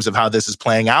in terms of how this is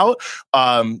playing out.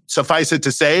 Suffice it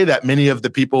to say that many of the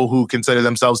people who consider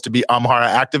themselves to be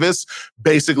Amhara activists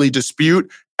basically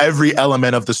dispute every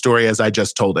element of the story as I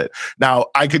just told it. Now,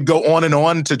 I could go on and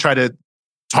on to try to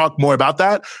talk more about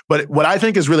that. But what I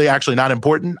think is really actually not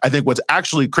important, I think what's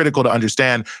actually critical to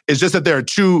understand is just that there are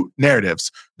two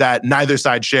narratives that neither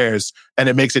side shares, and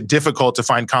it makes it difficult to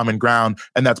find common ground.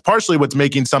 And that's partially what's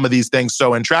making some of these things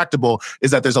so intractable,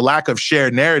 is that there's a lack of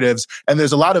shared narratives. And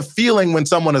there's a lot of feeling when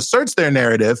someone asserts their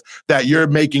narrative that you're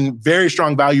making very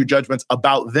strong value judgments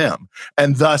about them.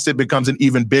 And thus it becomes an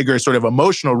even bigger sort of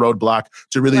emotional roadblock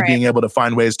to really being able to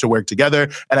find ways to work together.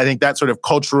 And I think that sort of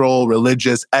cultural,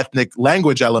 religious, ethnic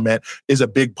language element is a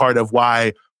big part of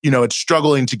why, it's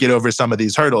struggling to get over some of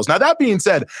these hurdles. Now, that being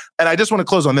said, and I just want to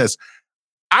close on this,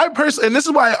 and this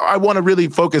is why I want to really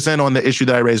focus in on the issue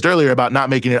that I raised earlier about not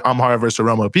making it Amhara versus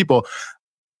Oromo people.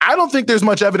 I don't think there's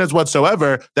much evidence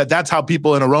whatsoever that that's how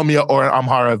people in Oromia or in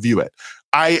Amhara view it.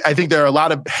 I think there are a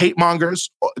lot of hate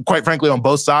mongers, quite frankly, on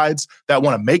both sides that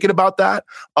want to make it about that.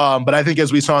 But I think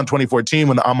as we saw in 2014,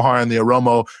 when the Amhara and the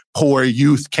Oromo poor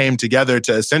youth came together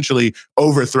to essentially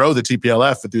overthrow the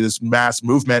TPLF through this mass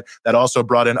movement that also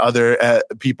brought in other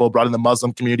people, brought in the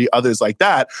Muslim community, others like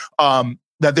that,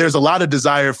 that there's a lot of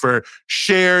desire for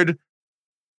shared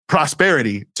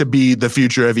prosperity to be the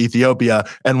future of Ethiopia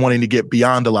and wanting to get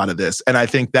beyond a lot of this. And I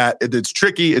think that it's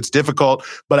tricky, it's difficult,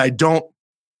 but I don't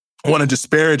want to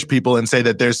disparage people and say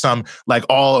that there's some like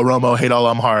all Oromo hate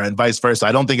all Amhara and vice versa.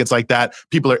 I don't think it's like that.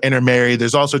 People are intermarried.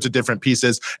 There's all sorts of different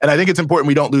pieces. And I think it's important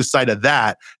we don't lose sight of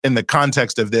that in the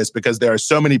context of this, because there are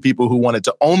so many people who want it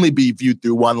to only be viewed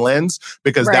through one lens,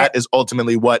 because that is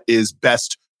ultimately what is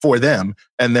best for them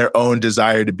and their own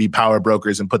desire to be power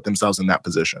brokers and put themselves in that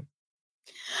position.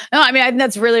 No, I mean, I think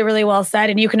that's really, really well said.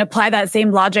 And you can apply that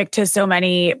same logic to so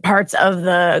many parts of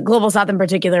the global South in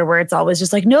particular, where it's always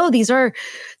just like, no, these are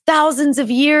thousands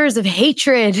of years of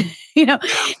hatred,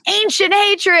 ancient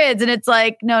hatreds. And it's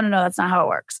like, no, that's not how it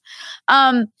works.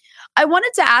 I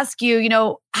wanted to ask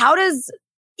you, how does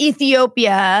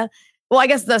Ethiopia, well, I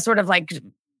guess the sort of like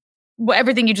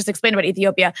everything you just explained about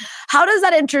Ethiopia, how does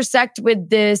that intersect with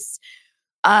this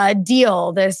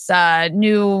deal, this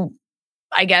new,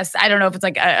 I guess, I don't know if it's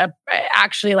like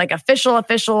actually like official,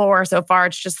 or so far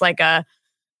it's just like a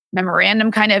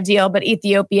memorandum kind of deal, but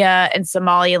Ethiopia and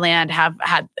Somaliland have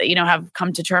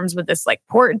come to terms with this like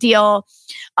port deal.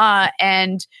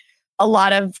 And a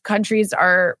lot of countries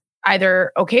are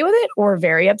either okay with it or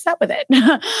very upset with it,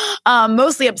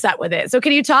 mostly upset with it. So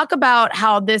can you talk about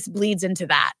how this bleeds into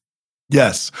that?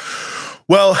 Yes.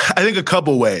 Well, I think a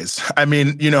couple ways. I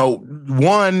mean,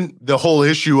 one, the whole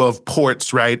issue of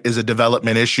ports, right, is a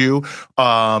development issue.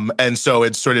 And so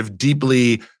it's sort of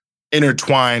deeply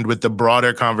intertwined with the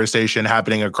broader conversation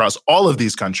happening across all of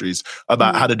these countries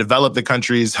about how to develop the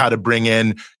countries, how to bring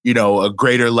in, a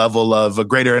greater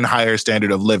and higher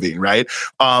standard of living, right?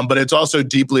 But it's also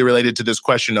deeply related to this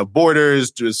question of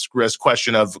borders, this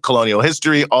question of colonial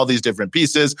history, all these different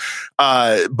pieces.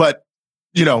 But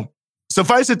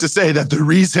suffice it to say that the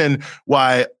reason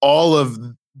why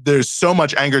there's so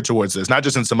much anger towards this, not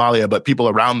just in Somalia, but people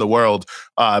around the world,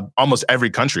 almost every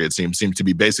country, it seems to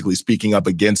be basically speaking up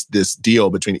against this deal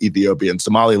between Ethiopia and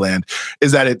Somaliland,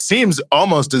 is that it seems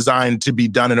almost designed to be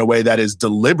done in a way that is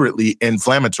deliberately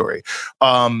inflammatory.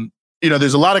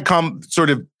 There's a lot of sort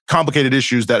of complicated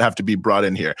issues that have to be brought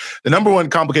in here. The number one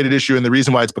complicated issue, and the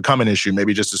reason why it's become an issue,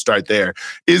 maybe just to start there,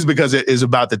 is because it is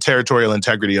about the territorial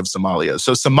integrity of Somalia.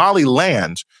 So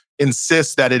Somaliland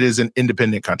insists that it is an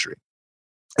independent country.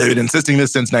 They've been insisting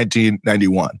this since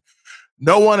 1991.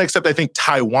 No one except, I think,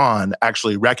 Taiwan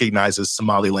actually recognizes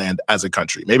Somaliland as a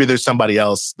country. Maybe there's somebody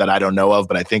else that I don't know of,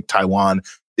 but I think Taiwan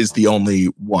is the only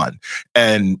one.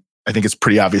 And I think it's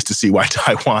pretty obvious to see why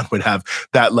Taiwan would have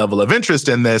that level of interest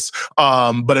in this.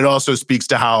 But it also speaks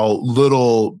to how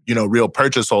little, real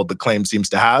purchase hold the claim seems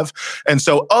to have. And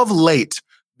so of late,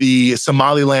 the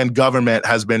Somaliland government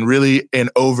has been really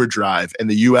in overdrive in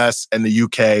the US and the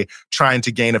UK trying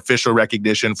to gain official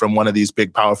recognition from one of these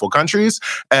big, powerful countries.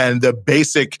 And the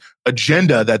basic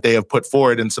agenda that they have put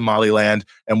forward in Somaliland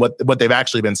and what they've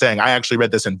actually been saying, I actually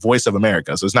read this in Voice of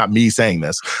America, so it's not me saying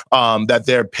this, that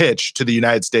their pitch to the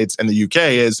United States and the UK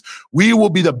is, we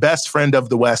will be the best friend of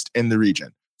the West in the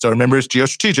region. So remember, it's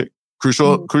geostrategic,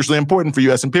 crucially important for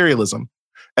US imperialism.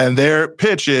 And their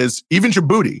pitch is even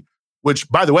Djibouti, which,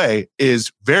 by the way,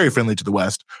 is very friendly to the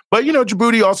West. But,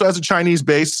 Djibouti also has a Chinese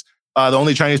base, the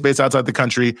only Chinese base outside the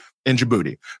country in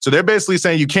Djibouti. So they're basically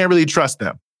saying you can't really trust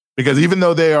them because even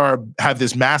though they have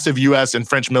this massive U.S. and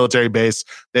French military base,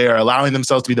 they are allowing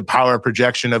themselves to be the power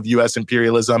projection of U.S.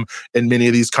 imperialism in many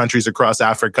of these countries across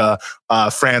Africa,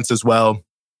 France as well.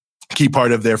 Key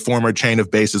part of their former chain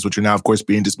of bases, which are now, of course,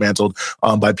 being dismantled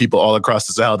by people all across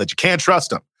the Sahel, that you can't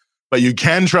trust them. But you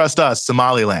can trust us,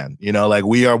 Somaliland. We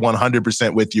are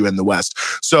 100% with you in the West.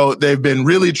 So they've been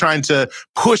really trying to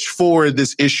push forward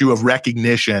this issue of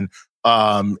recognition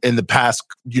in the past,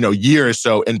 year or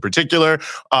so in particular,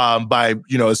 by,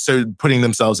 putting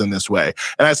themselves in this way.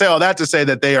 And I say all that to say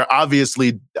that they are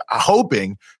obviously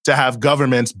hoping to have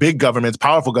governments, big governments,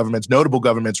 powerful governments, notable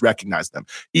governments recognize them.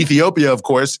 Ethiopia, of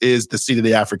course, is the seat of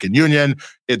the African Union.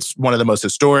 It's one of the most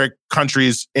historic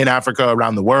countries in Africa,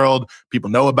 around the world.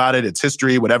 People know about it. It's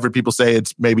history. Whatever people say,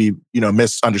 it's maybe,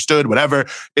 misunderstood, whatever.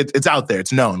 It's out there.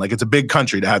 It's known. Like, it's a big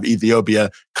country to have Ethiopia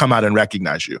come out and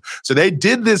recognize you. So they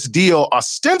did this deal,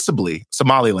 ostensibly,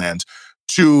 Somaliland,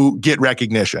 to get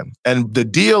recognition. And the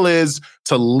deal is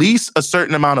to lease a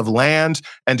certain amount of land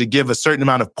and to give a certain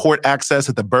amount of port access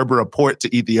at the Berbera port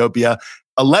to Ethiopia,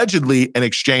 allegedly in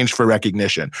exchange for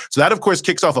recognition. So that, of course,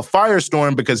 kicks off a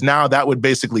firestorm because now that would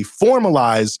basically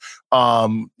formalize,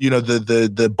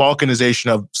 the balkanization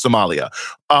of Somalia.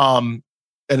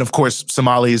 And of course,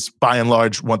 Somalis, by and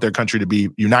large, want their country to be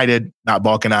united, not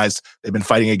balkanized. They've been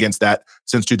fighting against that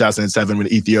since 2007 when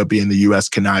Ethiopia and the US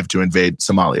connived to invade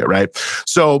Somalia, right?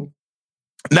 So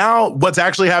now what's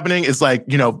actually happening is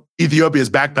Ethiopia is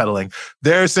backpedaling.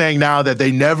 They're saying now that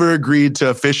they never agreed to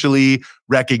officially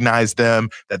recognize them,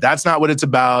 that that's not what it's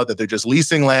about, that they're just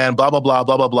leasing land, blah, blah, blah,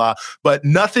 blah, blah, blah. But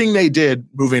nothing they did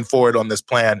moving forward on this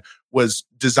plan was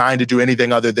designed to do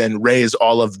anything other than raise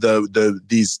all of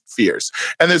these fears.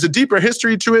 And there's a deeper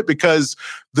history to it because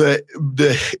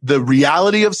the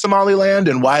reality of Somaliland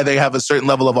and why they have a certain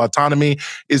level of autonomy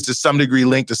is to some degree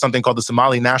linked to something called the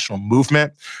Somali National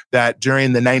Movement, that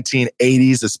during the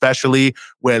 1980s, especially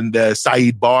when the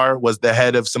Said Barre was the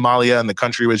head of Somalia and the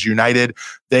country was united,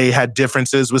 they had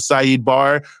differences with Said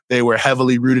Barre. They were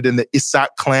heavily rooted in the Isaaq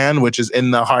clan, which is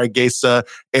in the Hargeisa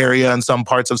area in some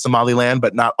parts of Somaliland,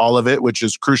 but not all of it, which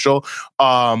is crucial.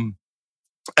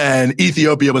 And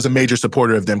Ethiopia was a major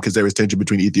supporter of them because there was tension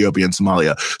between Ethiopia and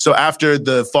Somalia. So after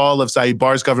the fall of Said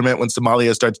Barre's government, when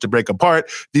Somalia starts to break apart,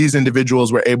 these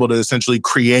individuals were able to essentially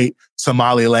create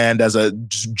Somaliland as a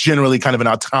generally kind of an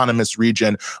autonomous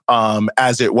region,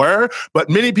 as it were. But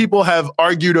many people have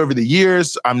argued over the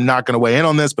years, I'm not going to weigh in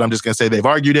on this, but I'm just going to say they've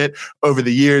argued it over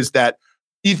the years that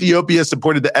Ethiopia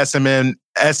supported the SNM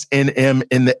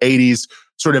in the 80s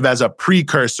sort of as a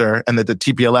precursor, and that the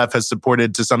TPLF has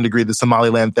supported to some degree the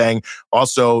Somaliland thing.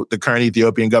 Also, the current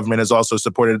Ethiopian government has also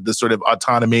supported the sort of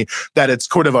autonomy, that it's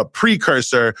sort of a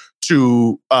precursor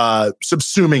to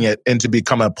subsuming it and to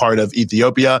become a part of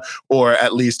Ethiopia, or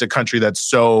at least a country that's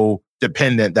so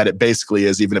dependent that it basically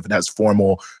is, even if it has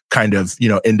formal kind of,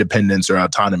 independence or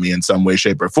autonomy in some way,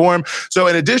 shape, or form. So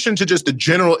in addition to just the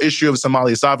general issue of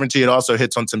Somali sovereignty, it also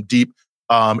hits on some deep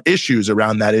issues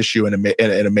around that issue in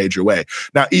a major way.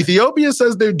 Now, Ethiopia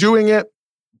says they're doing it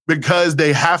because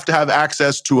they have to have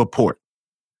access to a port.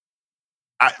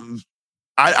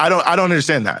 I don't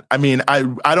understand that. I mean,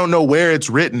 I don't know where it's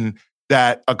written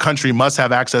that a country must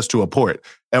have access to a port,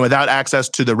 and without access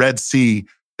to the Red Sea,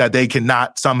 that they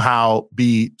cannot somehow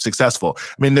be successful.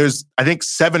 I mean, there's, I think,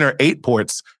 7 or 8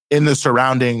 ports in the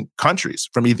surrounding countries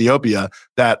from Ethiopia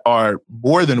that are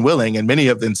more than willing,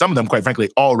 and some of them, quite frankly,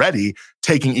 already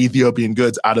taking Ethiopian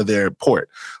goods out of their port.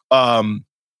 Now,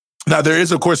 there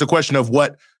is, of course, a question of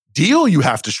what deal you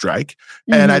have to strike.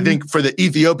 Mm-hmm. And I think for the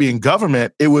Ethiopian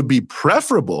government, it would be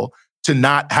preferable to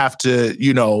not have to,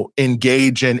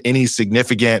 engage in any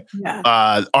significant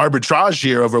arbitrage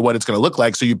here over what it's going to look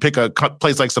like. So you pick a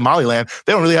place like Somaliland,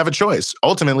 they don't really have a choice.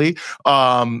 Ultimately,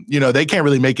 they can't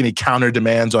really make any counter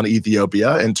demands on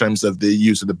Ethiopia in terms of the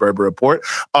use of the Berber report.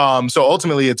 So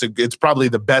ultimately, it's probably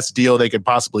the best deal they could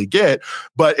possibly get.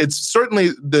 But it's certainly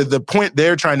the point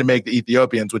they're trying to make, the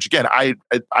Ethiopians, which again,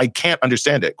 I can't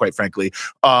understand it, quite frankly,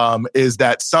 is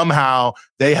that somehow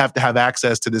they have to have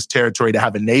access to this territory to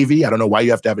have a navy. I don't know why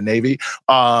you have to have a navy,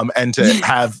 and to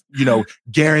have,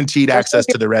 guaranteed access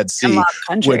to the Red Sea,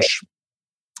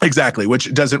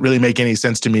 which doesn't really make any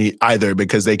sense to me either,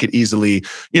 because they could easily,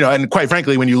 and quite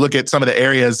frankly, when you look at some of the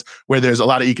areas where there's a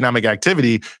lot of economic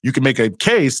activity, you can make a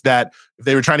case that if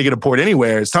they were trying to get a port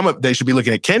anywhere, they should be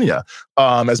looking at Kenya,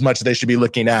 as much as they should be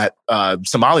looking at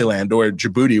Somaliland or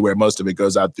Djibouti, where most of it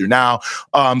goes out through now.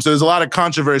 So there's a lot of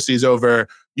controversies over,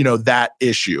 that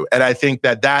issue. And I think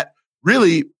that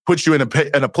really puts you in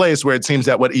a place where it seems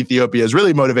that what Ethiopia is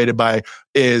really motivated by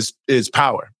is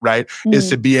power, right? Mm. Is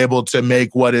to be able to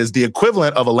make what is the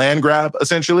equivalent of a land grab,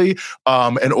 essentially,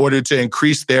 in order to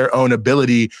increase their own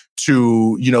ability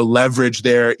to, leverage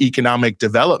their economic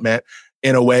development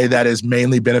in a way that is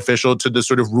mainly beneficial to the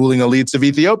sort of ruling elites of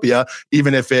Ethiopia,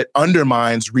 even if it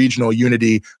undermines regional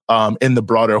unity in the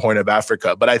broader Horn of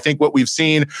Africa. But I think what we've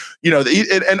seen,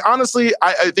 and honestly,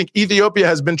 I think Ethiopia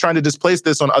has been trying to displace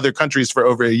this on other countries for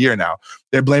over a year now.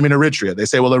 They're blaming Eritrea. They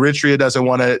say, well, Eritrea doesn't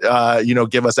want to,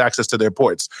 give us access to their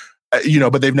ports.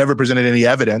 But they've never presented any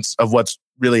evidence of what's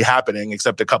really happening,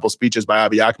 except a couple speeches by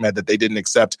Abiy Ahmed that they didn't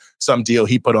accept some deal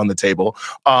he put on the table.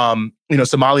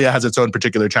 Somalia has its own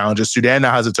particular challenges. Sudan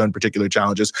now has its own particular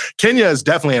challenges. Kenya is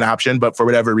definitely an option, but for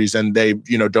whatever reason, they,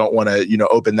 don't want to,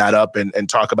 open that up and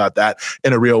talk about that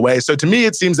in a real way. So to me,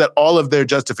 it seems that all of their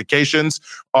justifications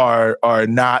are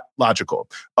not logical.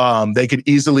 They could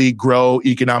easily grow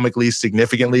economically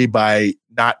significantly by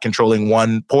not controlling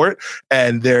one port.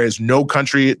 And there is no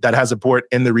country that has a port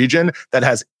in the region that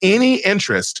has any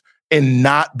interest in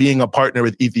not being a partner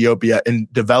with Ethiopia in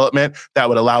development that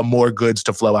would allow more goods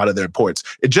to flow out of their ports.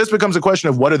 It just becomes a question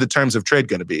of what are the terms of trade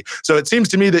going to be. So it seems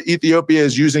to me that Ethiopia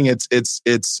is using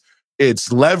its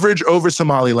leverage over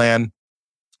Somaliland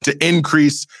to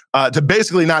increase, to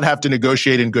basically not have to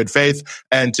negotiate in good faith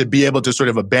and to be able to sort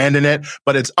of abandon it.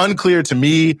 But it's unclear to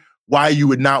me why you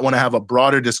would not want to have a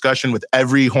broader discussion with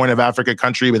every Horn of Africa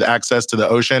country with access to the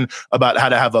ocean about how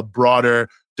to have a broader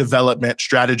development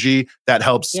strategy that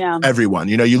helps everyone.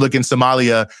 You look in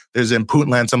Somalia, there's in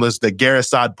Puntland, some of this, the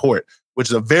Garissad port, which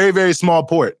is a very, very small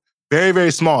port, very,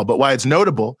 very small. But why it's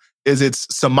notable is it's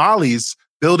Somalis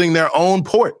building their own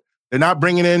port. They're not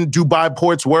bringing in Dubai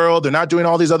Ports World. They're not doing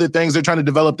all these other things. They're trying to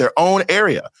develop their own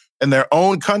area in their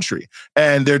own country.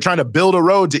 And they're trying to build a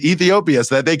road to Ethiopia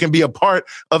so that they can be a part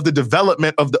of the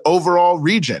development of the overall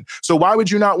region. So why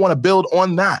would you not want to build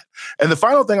on that? And the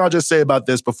final thing I'll just say about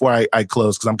this before I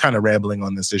close, because I'm kind of rambling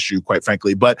on this issue, quite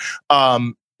frankly, but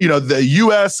the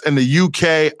US and the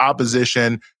UK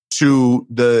opposition to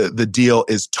the deal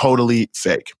is totally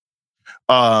fake.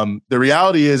 The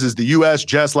reality is the US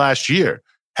just last year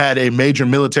had a major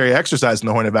military exercise in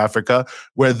the Horn of Africa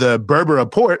where the Berber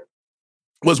report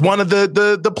was one of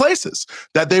the places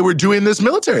that they were doing this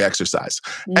military exercise.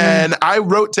 And I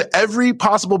wrote to every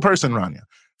possible person, Rania,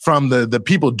 from the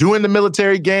people doing the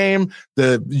military game,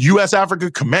 the U.S. Africa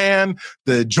Command,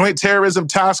 the Joint Terrorism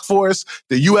Task Force,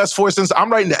 the U.S. Forces.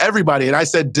 I'm writing to everybody. And I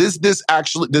said, does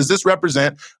this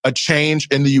represent a change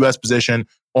in the U.S. position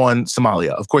on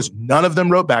Somalia? Of course, none of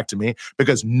them wrote back to me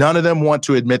because none of them want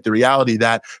to admit the reality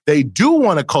that they do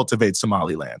want to cultivate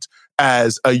Somaliland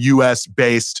as a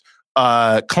U.S.-based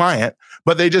client,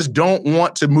 but they just don't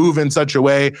want to move in such a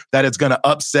way that it's going to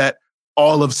upset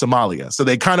all of Somalia. So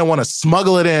they kind of want to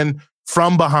smuggle it in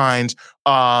from behind,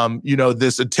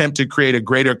 this attempt to create a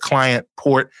greater client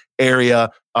port area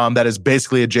that is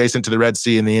basically adjacent to the Red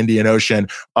Sea and the Indian Ocean.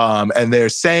 And they're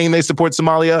saying they support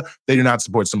Somalia. They do not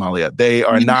support Somalia. They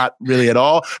are not really at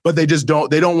all, but they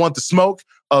don't want the smoke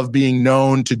of being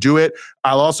known to do it.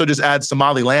 I'll also just add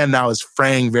Somaliland now is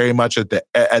fraying very much at the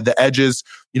edges,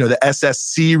 the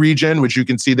SSC region, which you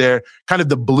can see there, kind of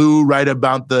the blue right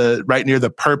near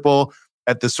the purple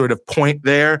at the sort of point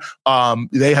there.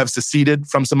 They have seceded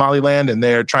from Somaliland and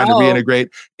they're trying to reintegrate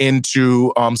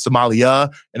into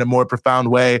Somalia in a more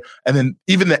profound way. And then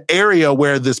even the area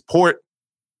where this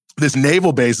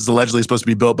naval base is allegedly supposed to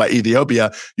be built by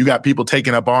Ethiopia, you got people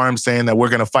taking up arms saying that we're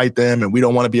going to fight them and we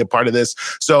don't want to be a part of this.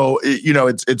 So,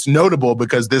 it's notable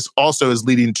because this also is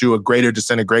leading to a greater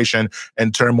disintegration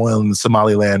and turmoil in the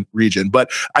Somaliland region.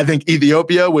 But I think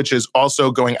Ethiopia, which is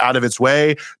also going out of its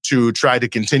way to try to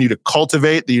continue to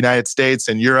cultivate the United States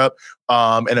and Europe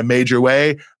in a major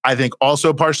way, I think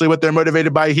also partially what they're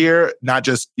motivated by here, not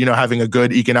just, having a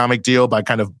good economic deal by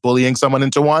kind of bullying someone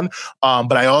into one.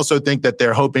 But I also think that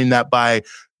they're hoping that by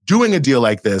doing a deal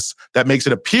like this, that makes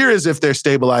it appear as if they're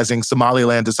stabilizing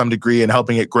Somaliland to some degree and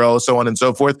helping it grow, so on and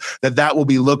so forth, that will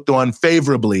be looked on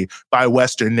favorably by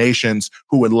Western nations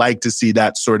who would like to see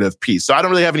that sort of peace. So I don't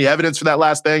really have any evidence for that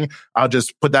last thing. I'll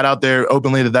just put that out there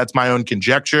openly that that's my own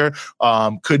conjecture.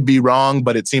 Could be wrong,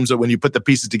 but it seems that when you put the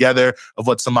pieces together of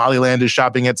what Somaliland is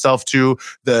shopping itself to,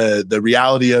 the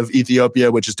reality of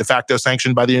Ethiopia, which is de facto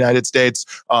sanctioned by the United States,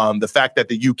 the fact that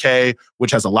the UK,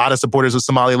 which has a lot of supporters of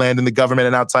Somaliland in the government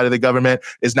and outside of the government,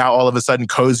 is now all of a sudden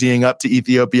cozying up to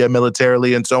Ethiopia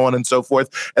militarily and so on and so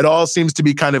forth. It all seems to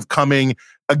be kind of coming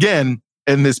again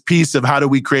in this piece of how do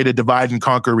we create a divide and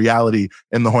conquer reality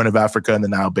in the Horn of Africa and the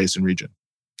Nile Basin region.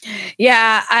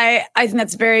 Yeah, I think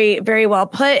that's very, very well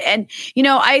put. And,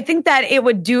 I think that it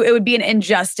would be an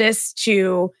injustice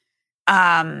to,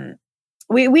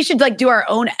 we should do our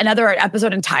own, another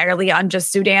episode entirely on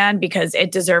just Sudan because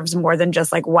it deserves more than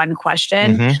just one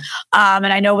question. And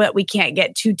I know that we can't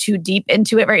get too deep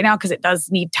into it right now because it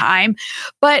does need time.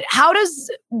 But how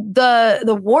does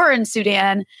the war in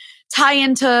Sudan tie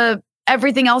into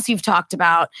everything else you've talked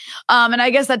about? And I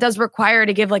guess that does require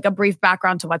to give a brief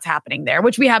background to what's happening there,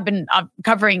 which we have been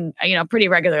covering, pretty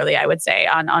regularly, I would say,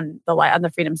 on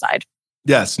the freedom side.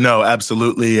 Yes, no,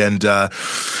 absolutely. And I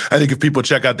think if people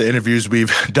check out the interviews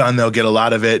we've done, they'll get a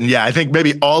lot of it. And yeah, I think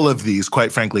maybe all of these,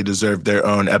 quite frankly, deserve their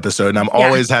own episode. And I'm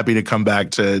always happy to come back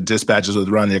to Dispatches with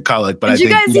Rania Khalek. But Did you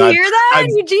guys hear that?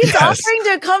 Eugene's offering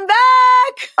to come back.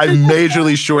 I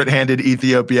majorly shorthanded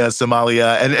Ethiopia,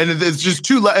 Somalia. And it's just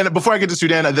and before I get to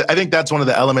Sudan, I think that's one of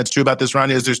the elements too about this,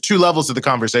 Rania, is there's two levels to the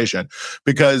conversation.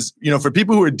 Because, for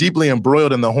people who are deeply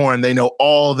embroiled in the Horn, they know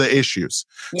all the issues.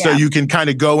 Yeah. So you can kind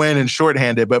of go in and shorthanded.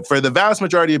 But for the vast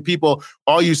majority of people,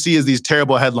 all you see is these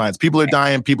terrible headlines. People are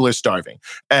dying, people are starving.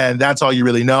 And that's all you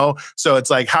really know. So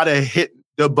it's how to hit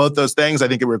both those things. I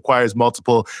think it requires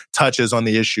multiple touches on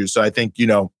the issue. So I think,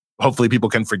 hopefully people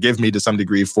can forgive me to some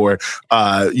degree for,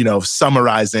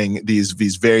 summarizing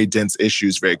these very dense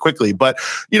issues very quickly. But,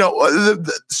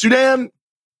 the Sudan...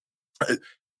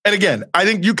 And again, I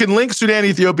think you can link Sudan,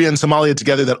 Ethiopia, and Somalia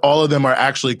together, that all of them are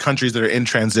actually countries that are in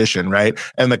transition, right?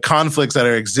 And the conflicts that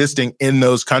are existing in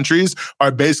those countries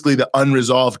are basically the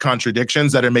unresolved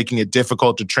contradictions that are making it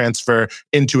difficult to transfer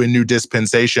into a new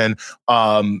dispensation,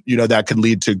 that could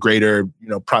lead to greater,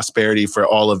 prosperity for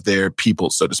all of their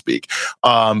people, so to speak.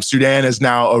 Sudan has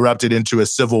now erupted into a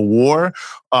civil war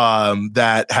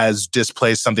that has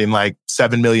displaced something like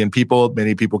 7 million people.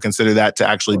 Many people consider that to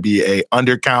actually be a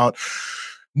undercount.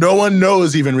 No one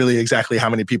knows even really exactly how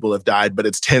many people have died, but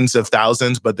it's tens of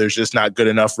thousands, but there's just not good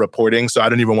enough reporting. So I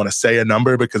don't even want to say a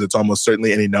number because it's almost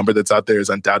certainly any number that's out there is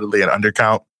undoubtedly an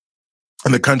undercount.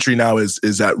 And the country now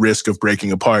is at risk of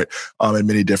breaking apart in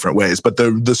many different ways. But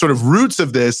the sort of roots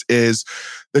of this is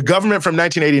the government from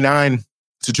 1989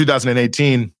 to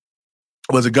 2018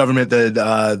 was a government that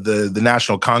the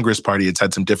National Congress Party, it's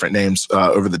had some different names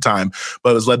over the time,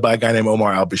 but it was led by a guy named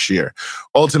Omar al-Bashir.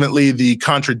 Ultimately, the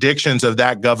contradictions of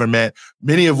that government,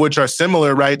 many of which are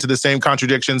similar, right, to the same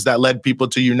contradictions that led people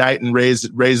to unite and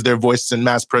raise their voices in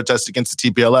mass protests against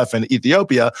the TPLF in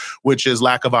Ethiopia, which is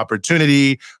lack of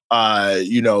opportunity,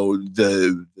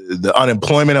 the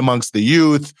unemployment amongst the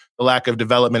youth, the lack of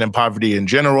development and poverty in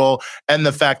general, and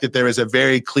the fact that there is a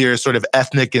very clear sort of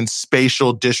ethnic and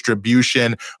spatial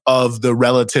distribution of the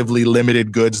relatively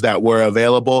limited goods that were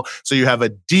available. So you have a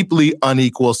deeply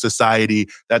unequal society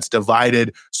that's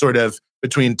divided sort of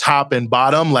between top and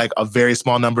bottom, like a very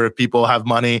small number of people have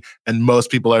money and most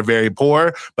people are very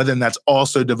poor. But then that's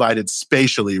also divided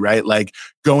spatially, right? Like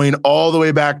going all the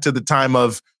way back to the time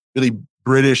of really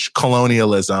British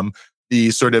colonialism,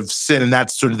 the sort of sin, and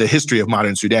that's sort of the history of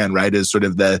modern Sudan, right, is sort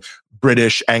of the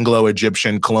British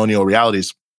Anglo-Egyptian colonial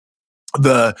realities.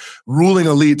 The ruling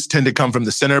elites tend to come from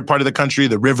the center part of the country,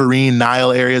 the riverine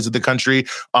Nile areas of the country,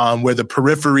 where the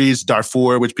peripheries,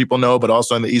 Darfur, which people know, but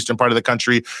also in the eastern part of the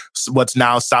country, what's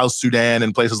now South Sudan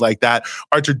and places like that,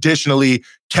 are traditionally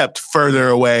kept further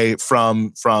away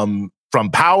from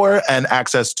power and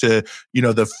access to,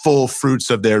 the full fruits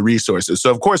of their resources. So,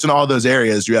 of course, in all those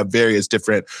areas, you have various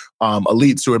different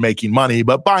elites who are making money,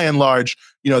 but by and large,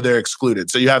 they're excluded.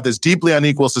 So you have this deeply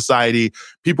unequal society.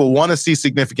 People want to see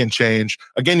significant change.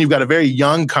 Again, you've got a very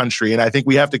young country, and I think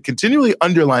we have to continually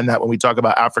underline that when we talk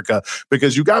about Africa,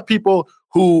 because you've got people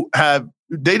who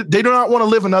they do not want to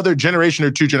live another generation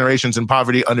or two generations in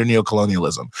poverty under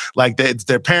neocolonialism. Like it's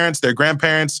their parents, their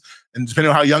grandparents, and depending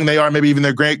on how young they are, maybe even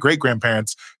their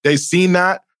great-grandparents, they've seen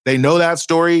that. They know that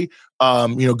story.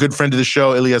 Good friend of the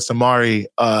show, Ilyas Samari,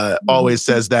 always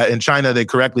says that in China, they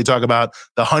correctly talk about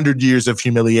the 100 years of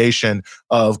humiliation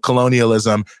of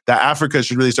colonialism, that Africa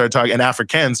should really start talking, and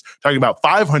Africans talking about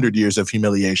 500 years of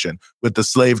humiliation with the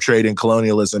slave trade and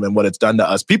colonialism and what it's done to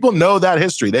us. People know that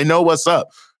history. They know what's up.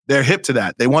 They're hip to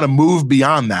that. They want to move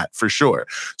beyond that for sure.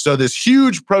 So this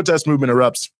huge protest movement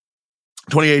erupts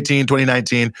 2018,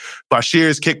 2019, Bashir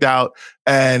is kicked out.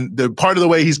 And the part of the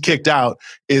way he's kicked out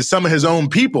is some of his own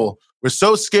people were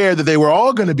so scared that they were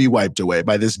all going to be wiped away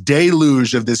by this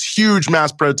deluge of this huge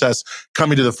mass protest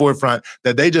coming to the forefront,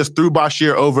 that they just threw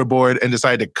Bashir overboard and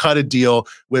decided to cut a deal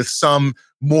with some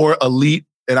more elite,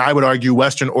 and I would argue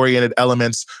Western-oriented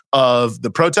elements of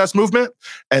the protest movement.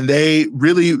 And they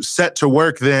really set to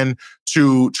work then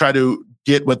to try to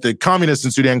get what the communists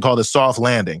in Sudan called a soft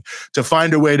landing, to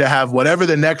find a way to have whatever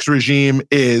the next regime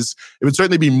is. It would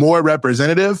certainly be more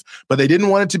representative, but they didn't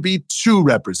want it to be too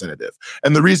representative.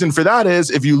 And the reason for that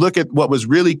is, if you look at what was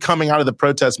really coming out of the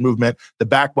protest movement, the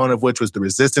backbone of which was the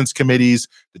resistance committees,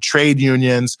 the trade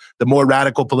unions, the more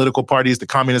radical political parties, the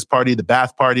Communist Party, the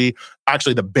Ba'ath Party,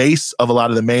 actually the base of a lot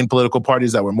of the main political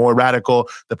parties that were more radical,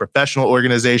 the professional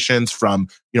organizations from,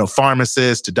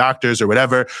 pharmacists to doctors or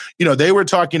whatever, they were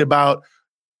talking about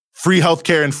free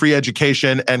healthcare and free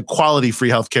education and quality free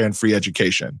healthcare and free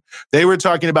education. They were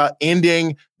talking about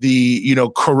ending the,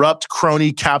 corrupt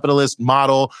crony capitalist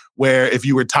model where if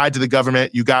you were tied to the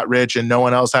government, you got rich and no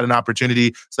one else had an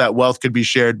opportunity so that wealth could be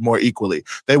shared more equally.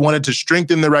 They wanted to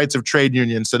strengthen the rights of trade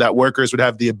unions so that workers would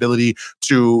have the ability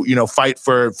to, fight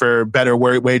for better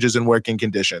wages and working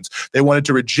conditions. They wanted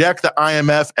to reject the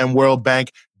IMF and World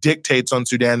Bank dictates on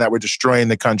Sudan that were destroying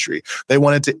the country. They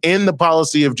wanted to end the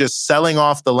policy of just selling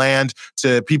off the land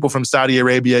to people from Saudi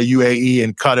Arabia, UAE,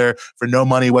 and Qatar for no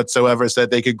money whatsoever so that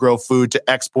they could grow food to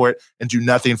export and do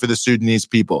nothing for the Sudanese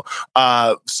people.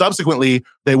 Subsequently,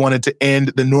 they wanted to end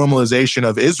the normalization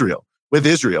of Israel. With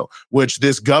Israel, which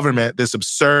this government, this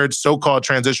absurd so-called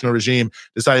transitional regime,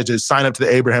 decided to sign up to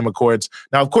the Abraham Accords.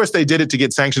 Now, of course, they did it to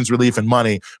get sanctions relief and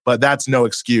money, but that's no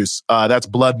excuse. That's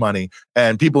blood money.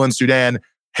 And people in Sudan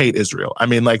hate Israel. I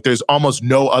mean, there's almost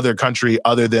no other country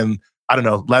other than,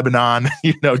 Lebanon,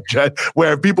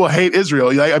 where people hate Israel.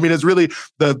 It's really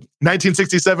the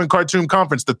 1967 Khartoum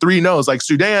Conference, the three no's.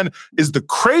 Sudan is the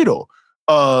cradle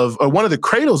or one of the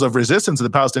cradles of resistance of the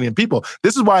Palestinian people.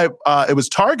 This is why it was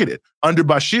targeted under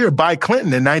Bashir by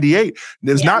Clinton in 98. It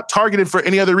was not targeted for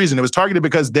any other reason. It was targeted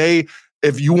because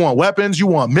if you want weapons, you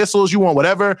want missiles, you want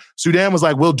whatever, Sudan was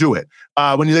like, we'll do it.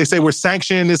 When they say we're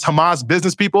sanctioning this Hamas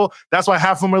business people, that's why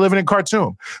half of them are living in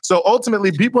Khartoum. So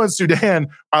ultimately, people in Sudan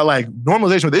are like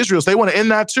normalization with Israel, so they want to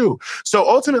end that too. So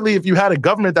ultimately, if you had a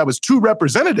government that was too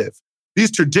representative,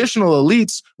 these traditional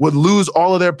elites would lose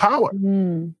all of their power.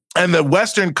 Mm. And the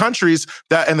Western countries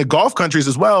and the Gulf countries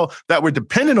as well that were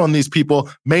dependent on these people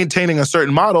maintaining a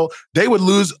certain model, they would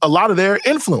lose a lot of their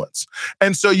influence.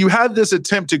 And so you had this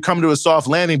attempt to come to a soft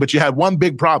landing, but you had one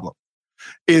big problem,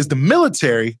 is the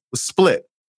military was split.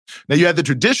 Now, you had the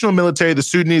traditional military, the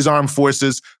Sudanese armed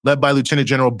forces, led by Lieutenant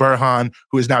General Burhan,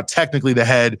 who is now technically the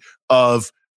head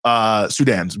of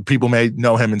Sudan. People may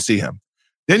know him and see him.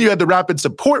 Then you had the rapid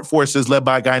support forces, led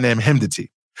by a guy named Hemedti.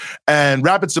 And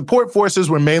rapid support forces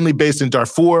were mainly based in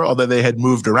Darfur, although they had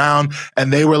moved around,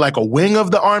 and they were like a wing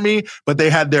of the army, but they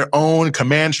had their own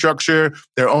command structure,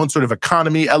 their own sort of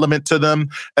economy element to them.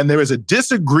 And there was a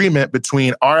disagreement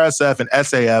between RSF and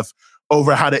SAF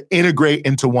over how to integrate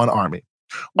into one army.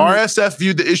 RSF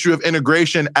viewed the issue of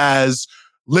integration as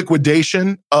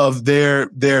liquidation of their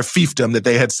fiefdom that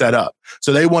they had set up.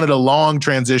 So they wanted a long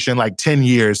transition, like 10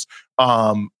 years.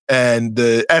 And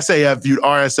the SAF viewed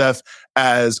RSF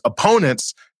as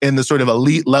opponents in the sort of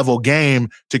elite level game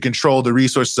to control the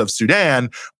resources of Sudan,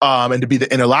 and to be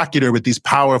the interlocutor with these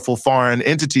powerful foreign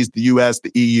entities, the US,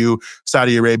 the EU,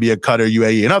 Saudi Arabia, Qatar,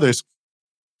 UAE, and others.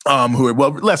 Who are,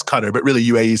 well, less Qatar, but really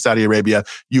UAE, Saudi Arabia,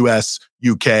 US,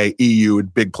 UK, EU,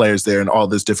 big players there and all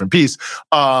this different piece.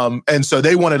 And so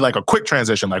they wanted like a quick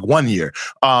transition, like 1 year.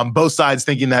 Both sides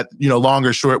thinking that, long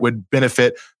or short would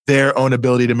benefit their own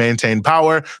ability to maintain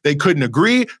power. They couldn't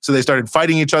agree, so they started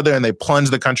fighting each other and they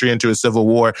plunged the country into a civil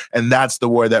war. And that's the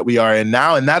war that we are in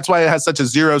now. And that's why it has such a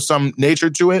zero-sum nature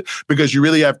to it, because you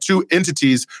really have two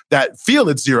entities that feel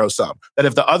it's zero-sum, that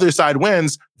if the other side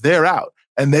wins, they're out.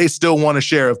 And they still want a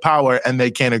share of power, and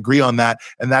they can't agree on that.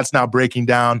 And that's now breaking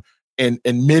down in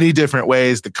many different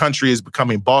ways. The country is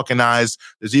becoming balkanized.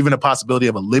 There's even a possibility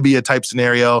of a Libya-type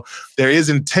scenario. There is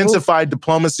intensified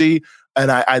diplomacy, and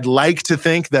I'd like to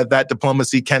think that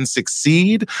diplomacy can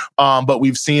succeed. But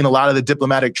we've seen a lot of the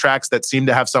diplomatic tracks that seem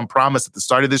to have some promise at the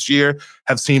start of this year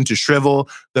have seemed to shrivel.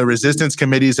 The resistance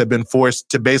committees have been forced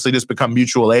to basically just become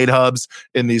mutual aid hubs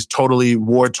in these totally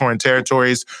war-torn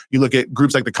territories. You look at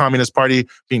groups like the Communist Party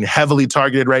being heavily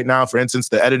targeted right now. For instance,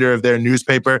 the editor of their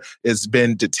newspaper has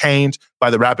been detained by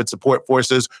the rapid support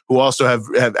forces, who also have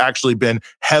actually been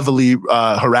heavily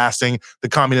harassing the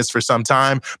communists for some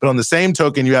time. But on the same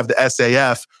token, you have the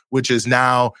SAF, which is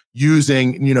now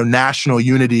using, national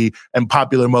unity and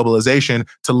popular mobilization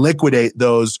to liquidate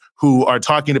those who are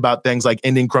talking about things like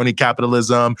ending crony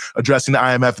capitalism, addressing the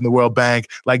IMF and the World Bank.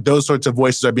 Like, those sorts of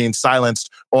voices are being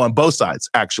silenced on both sides,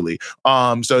 actually.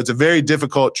 So it's a very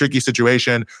difficult, tricky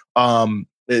situation.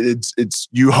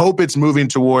 You hope it's moving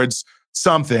towards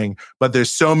something, but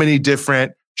there's so many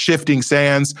different shifting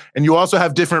sands. And you also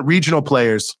have different regional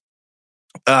players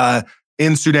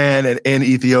in Sudan and in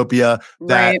Ethiopia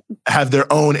that have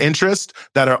their own interest,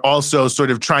 that are also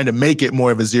sort of trying to make it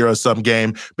more of a zero-sum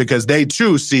game, because they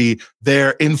too see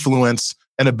their influence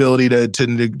and ability to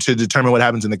determine what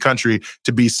happens in the country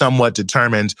to be somewhat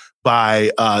determined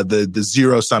by the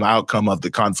zero-sum outcome of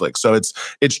the conflict. So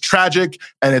it's tragic,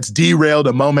 and it's derailed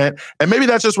a moment. And maybe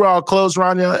that's just where I'll close,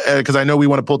 Rania, because I know we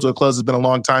want to pull to a close. It's been a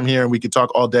long time here, and we could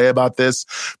talk all day about this.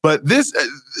 But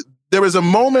there was a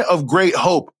moment of great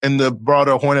hope in the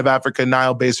broader Horn of Africa,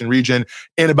 Nile Basin region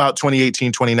in about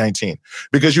 2018, 2019,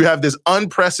 because you have this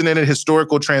unprecedented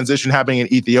historical transition happening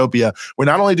in Ethiopia, where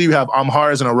not only do you have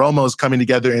Amhars and Oromos coming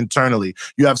together internally,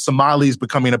 you have Somalis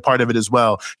becoming a part of it as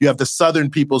well. You have the southern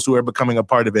peoples who are becoming a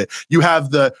part of it. You have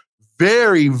the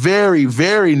very, very,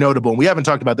 very notable, and we haven't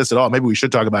talked about this at all. Maybe we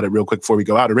should talk about it real quick before we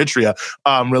go out. Eritrea,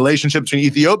 relationship between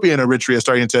Ethiopia and Eritrea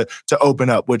starting to open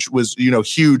up, which was,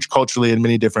 huge culturally in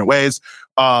many different ways.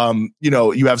 You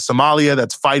have Somalia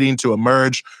that's fighting to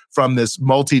emerge from this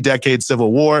multi-decade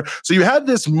civil war. So you had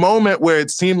this moment where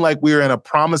it seemed like we were in a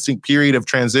promising period of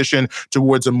transition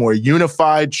towards a more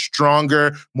unified,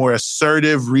 stronger, more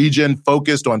assertive region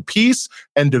focused on peace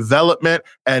and development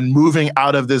and moving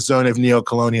out of this zone of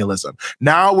neocolonialism.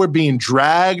 Now we're being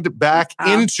dragged back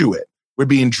into it. We're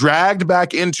being dragged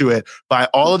back into it by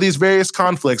all of these various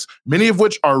conflicts, many of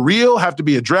which are real, have to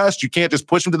be addressed. You can't just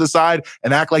push them to the side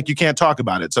and act like you can't talk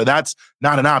about it. So that's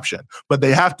not an option. But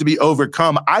they have to be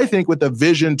overcome, I think, with a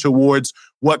vision towards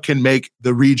what can make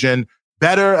the region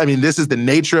better. I mean, this is the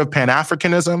nature of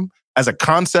Pan-Africanism as a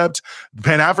concept.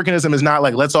 Pan-Africanism is not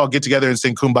like, let's all get together and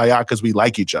sing Kumbaya because we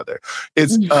like each other.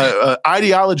 It's an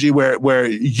ideology where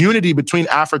unity between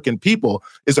African people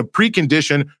is a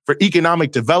precondition for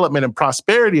economic development and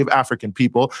prosperity of African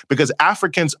people, because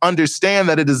Africans understand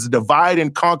that it is the divide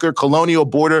and conquer colonial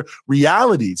border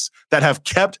realities that have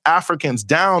kept Africans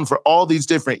down for all these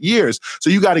different years. So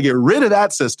you got to get rid of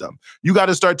that system. You got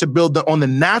to start to build on the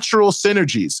natural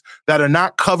synergies that are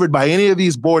not covered by any of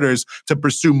these borders to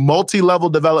pursue multi-level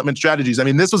development strategies. I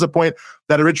mean, this was a point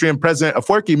that Eritrean President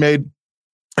Afwerki made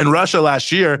in Russia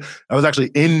last year. I was actually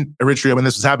in Eritrea when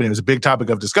this was happening. It was a big topic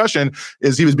of discussion.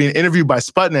 Is he was being interviewed by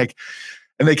Sputnik,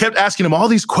 And they kept asking him all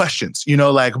these questions, you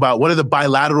know, like about what are the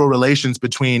bilateral relations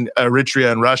between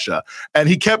Eritrea and Russia. And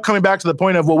he kept coming back to the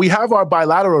point of, well, we have our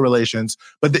bilateral relations,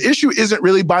 but the issue isn't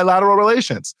really bilateral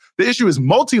relations. The issue is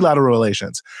multilateral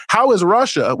relations. How is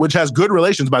Russia, which has good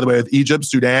relations, by the way, with Egypt,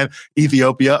 Sudan,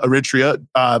 Ethiopia, Eritrea,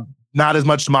 not as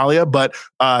much Somalia, but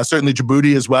certainly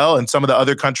Djibouti as well, and some of the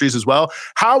other countries as well.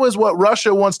 How is what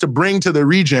Russia wants to bring to the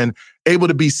region able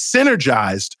to be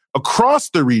synergized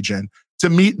across the region to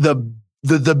meet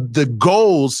the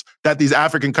goals that these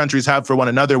African countries have for one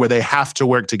another, where they have to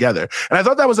work together? And I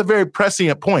thought that was a very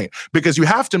prescient point, because you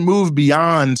have to move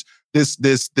beyond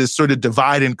this sort of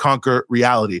divide and conquer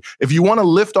reality. If you want to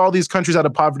lift all these countries out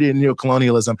of poverty and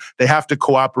neocolonialism, they have to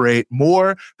cooperate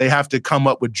more. They have to come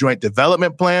up with joint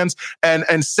development plans.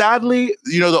 And sadly,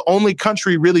 you know, the only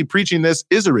country really preaching this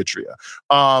is Eritrea.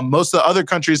 Most of the other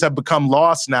countries have become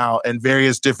lost now in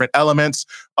various different elements.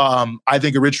 I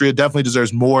think Eritrea definitely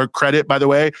deserves more credit, by the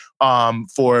way,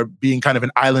 for being kind of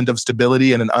an island of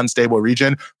stability in an unstable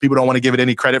region. People don't want to give it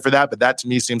any credit for that, but that to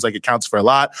me seems like it counts for a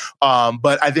lot.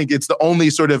 But I think it's the only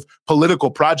sort of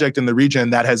political project in the region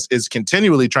that is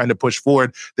continually trying to push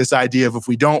forward this idea of, if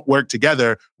we don't work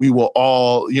together, we will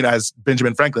all, you know, as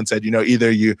Benjamin Franklin said, you know,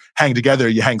 either you hang together or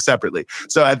you hang separately.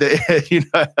 So at the, you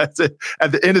know,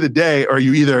 at the end of the day, or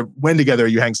you either win together or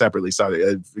you hang separately. Sorry,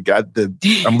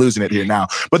 I'm losing it here now.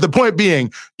 But the point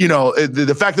being, you know,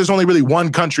 the fact there's only really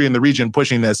one country in the region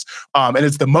pushing this, and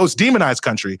it's the most demonized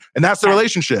country, and that's the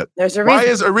relationship. There's a reason. Why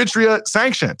is Eritrea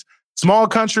sanctioned? Small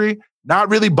country, not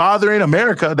really bothering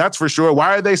America, that's for sure.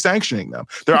 Why are they sanctioning them?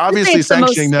 They're obviously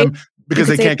sanctioning them because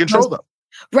they can't control them.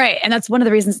 Right. And that's one of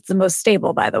the reasons it's the most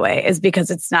stable, by the way, is because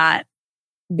it's not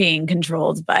being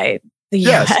controlled by the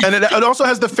US. Yes. And it also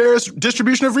has the fairest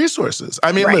distribution of resources.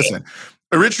 I mean, listen,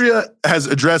 Eritrea has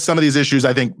addressed some of these issues,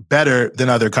 I think, better than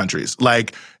other countries.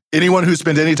 Like, anyone who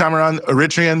spends any time around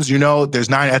Eritreans, you know, there's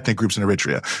 9 ethnic groups in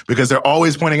Eritrea, because they're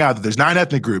always pointing out that there's 9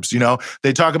 ethnic groups. You know,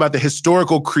 they talk about the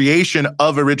historical creation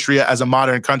of Eritrea as a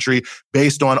modern country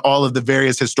based on all of the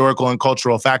various historical and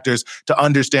cultural factors to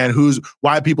understand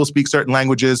why people speak certain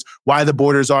languages, why the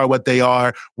borders are what they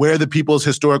are, where the people's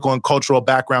historical and cultural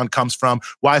background comes from,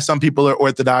 why some people are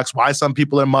Orthodox, why some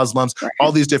people are Muslims,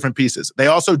 all these different pieces. They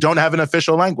also don't have an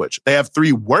official language. They have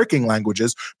 3 working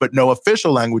languages, but no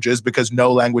official languages, because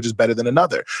no language is better than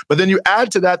another. But then you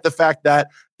add to that the fact that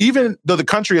even though the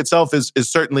country itself is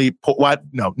certainly poor,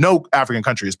 no African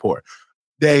country is poor,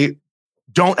 they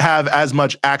don't have as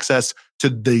much access to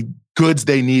the goods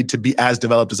they need to be as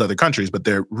developed as other countries, but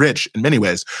they're rich in many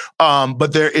ways.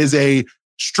 But there is a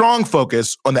strong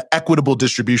focus on the equitable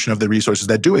distribution of the resources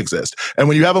that do exist. And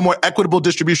when you have a more equitable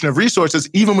distribution of resources,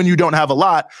 even when you don't have a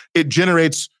lot, it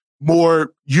generates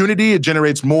more unity, it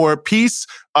generates more peace.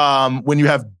 When you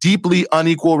have deeply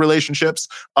unequal relationships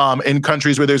in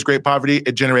countries where there's great poverty,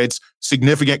 it generates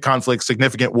significant conflict,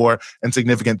 significant war, and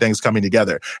significant things coming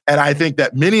together. And I think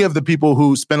that many of the people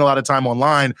who spend a lot of time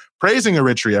online praising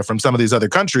Eritrea from some of these other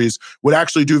countries would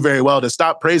actually do very well to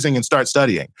stop praising and start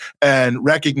studying, and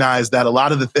recognize that a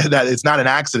lot of that it's not an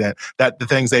accident that the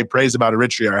things they praise about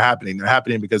Eritrea are happening. They're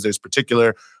happening because there's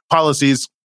particular policies.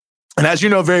 And as you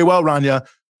know very well, Rania,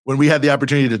 when we had the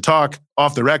opportunity to talk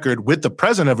off the record with the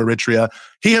president of Eritrea,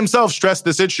 he himself stressed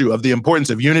this issue of the importance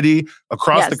of unity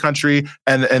across the country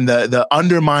and the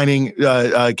undermining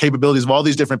capabilities of all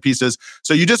these different pieces.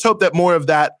 So you just hope that more of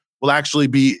that will actually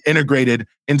be integrated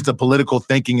into the political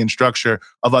thinking and structure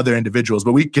of other individuals.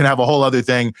 But we can have a whole other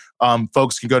thing.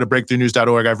 Folks can go to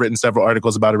breakthroughnews.org. I've written several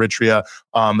articles about Eritrea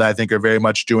that I think are very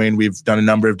much doing. We've done a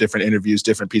number of different interviews,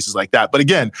 different pieces like that. But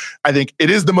again, I think it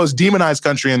is the most demonized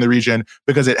country in the region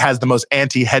because it has the most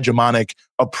anti-hegemonic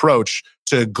approach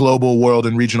to global, world,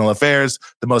 and regional affairs,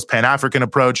 the most Pan-African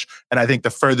approach, and I think the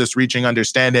furthest reaching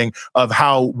understanding of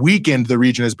how weakened the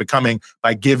region is becoming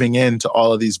by giving in to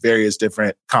all of these various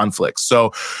different conflicts.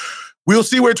 So we'll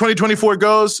see where 2024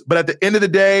 goes, but at the end of the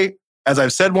day, as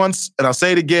I've said once, and I'll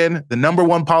say it again, the number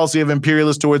one policy of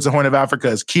imperialists towards the Horn of Africa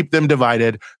is keep them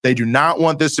divided. They do not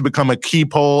want this to become a key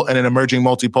pole in an emerging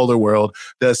multipolar world.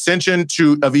 The ascension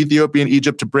of Ethiopia and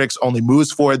Egypt to BRICS only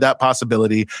moves forward that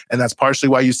possibility, and that's partially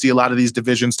why you see a lot of these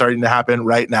divisions starting to happen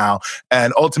right now.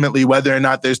 And ultimately, whether or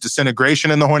not there's disintegration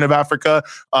in the Horn of Africa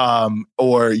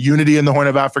or unity in the Horn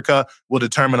of Africa will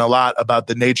determine a lot about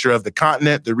the nature of the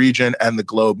continent, the region, and the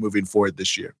globe moving forward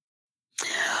this year.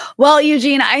 Well,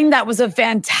 Eugene, I think that was a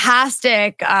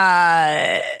fantastic,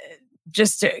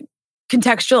 just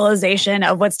contextualization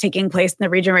of what's taking place in the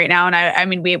region right now. And I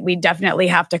mean, we definitely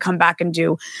have to come back and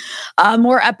do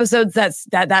more episodes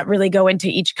that really go into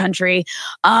each country.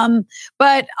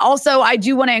 But also, I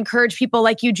do want to encourage people,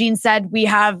 like Eugene said, we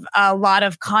have a lot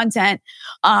of content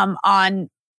on,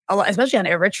 especially on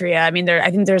Eritrea. I mean, I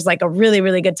think there's like a really,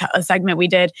 really good segment we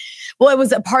did. Well, it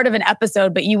was a part of an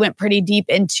episode, but you went pretty deep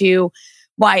into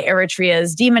why Eritrea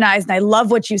is demonized. And I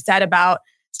love what you said about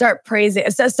start praising,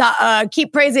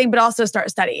 keep praising, but also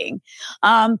start studying.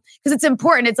 Because it's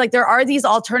important. It's like there are these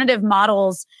alternative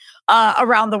models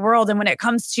around the world. And when it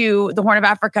comes to the Horn of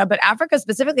Africa, but Africa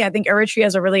specifically, I think Eritrea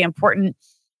is a really important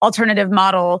alternative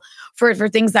model for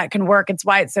things that can work. It's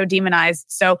why it's so demonized.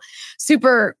 So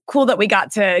super cool that we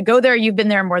got to go there. You've been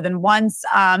there more than once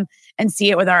and see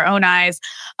it with our own eyes.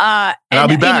 And I'll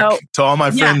be back to all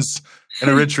my friends in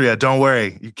Eritrea. Don't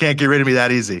worry. You can't get rid of me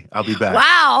that easy. I'll be back.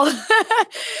 Wow.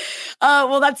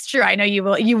 Well, that's true. I know you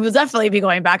will. You will definitely be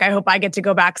going back. I hope I get to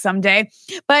go back someday.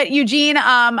 But Eugene,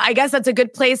 I guess that's a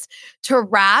good place to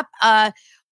wrap.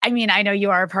 I mean, I know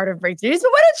you are a part of Breakthrough News, but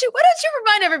why don't you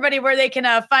remind everybody where they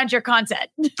can find your content?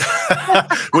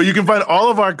 Well, you can find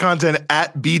all of our content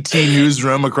at BT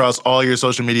Newsroom across all your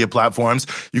social media platforms.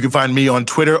 You can find me on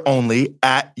Twitter only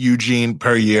at Eugene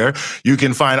Puryear. You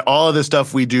can find all of the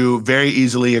stuff we do very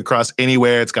easily across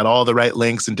anywhere. It's got all the right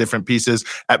links and different pieces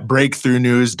at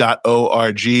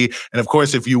breakthroughnews.org. And of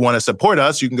course, if you want to support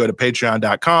us, you can go to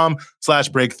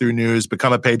patreon.com/breakthrough news,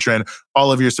 become a patron.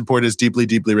 All of your support is deeply,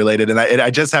 deeply related. And I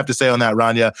just have to say on that,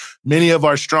 Rania, many of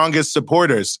our strongest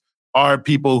supporters are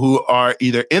people who are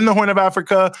either in the Horn of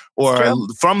Africa or are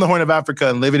from the Horn of Africa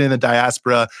and living in the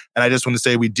diaspora. And I just want to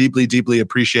say we deeply, deeply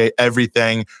appreciate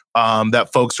everything that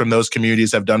folks from those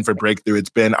communities have done for Breakthrough. It's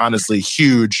been honestly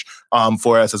huge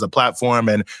for us as a platform.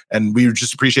 And we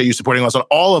just appreciate you supporting us on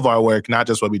all of our work, not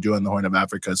just what we do in the Horn of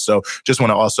Africa. So just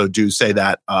want to also say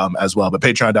that as well. But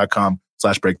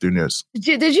patreon.com/breakthrough news.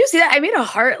 Did you see that? I made a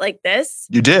heart like this.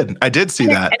 You did. I did see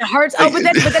that. And hearts. Oh, but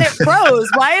then it froze.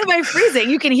 Why am I freezing?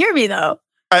 You can hear me though.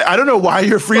 I don't know why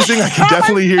you're freezing. I can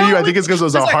definitely hear you. I think it's because it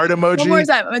was a heart emoji. One more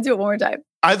time. I'm gonna do it one more time.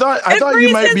 I thought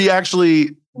you might be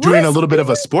actually doing a little bit of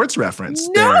a sports reference.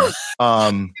 No.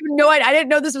 There. No, I didn't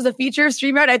know this was a feature of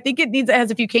StreamYard. I think it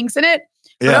has a few kinks in it.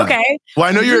 Yeah. But okay. Well,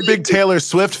 I know you're a big Taylor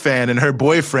Swift fan, and her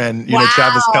boyfriend,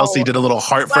 Travis Kelce, did a little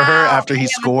heart for her after he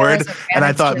scored. And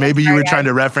I thought maybe you were trying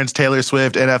to reference Taylor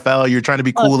Swift, NFL. You're trying to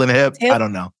be cool and hip. I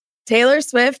don't know. Taylor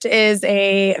Swift is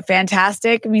a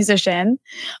fantastic musician.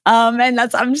 And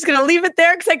I'm just going to leave it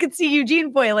there because I could see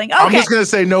Eugene boiling. Okay. I'm just going to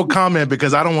say no comment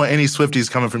because I don't want any Swifties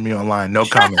coming from me online. No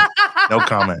comment. No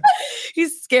comment.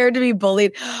 He's scared to be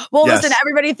bullied. Well, Listen,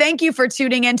 everybody, thank you for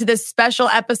tuning into this special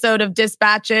episode of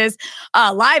Dispatches,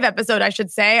 live episode, I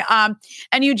should say.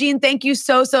 And Eugene, thank you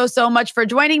so much for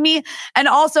joining me. And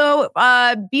also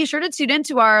be sure to tune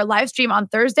into our live stream on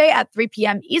Thursday at 3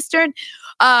 p.m. Eastern,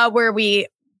 where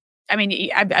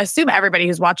I assume everybody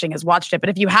who's watching has watched it, but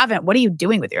if you haven't, what are you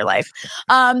doing with your life?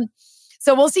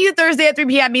 So we'll see you Thursday at 3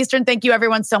 p.m. Eastern. Thank you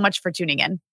everyone so much for tuning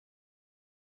in.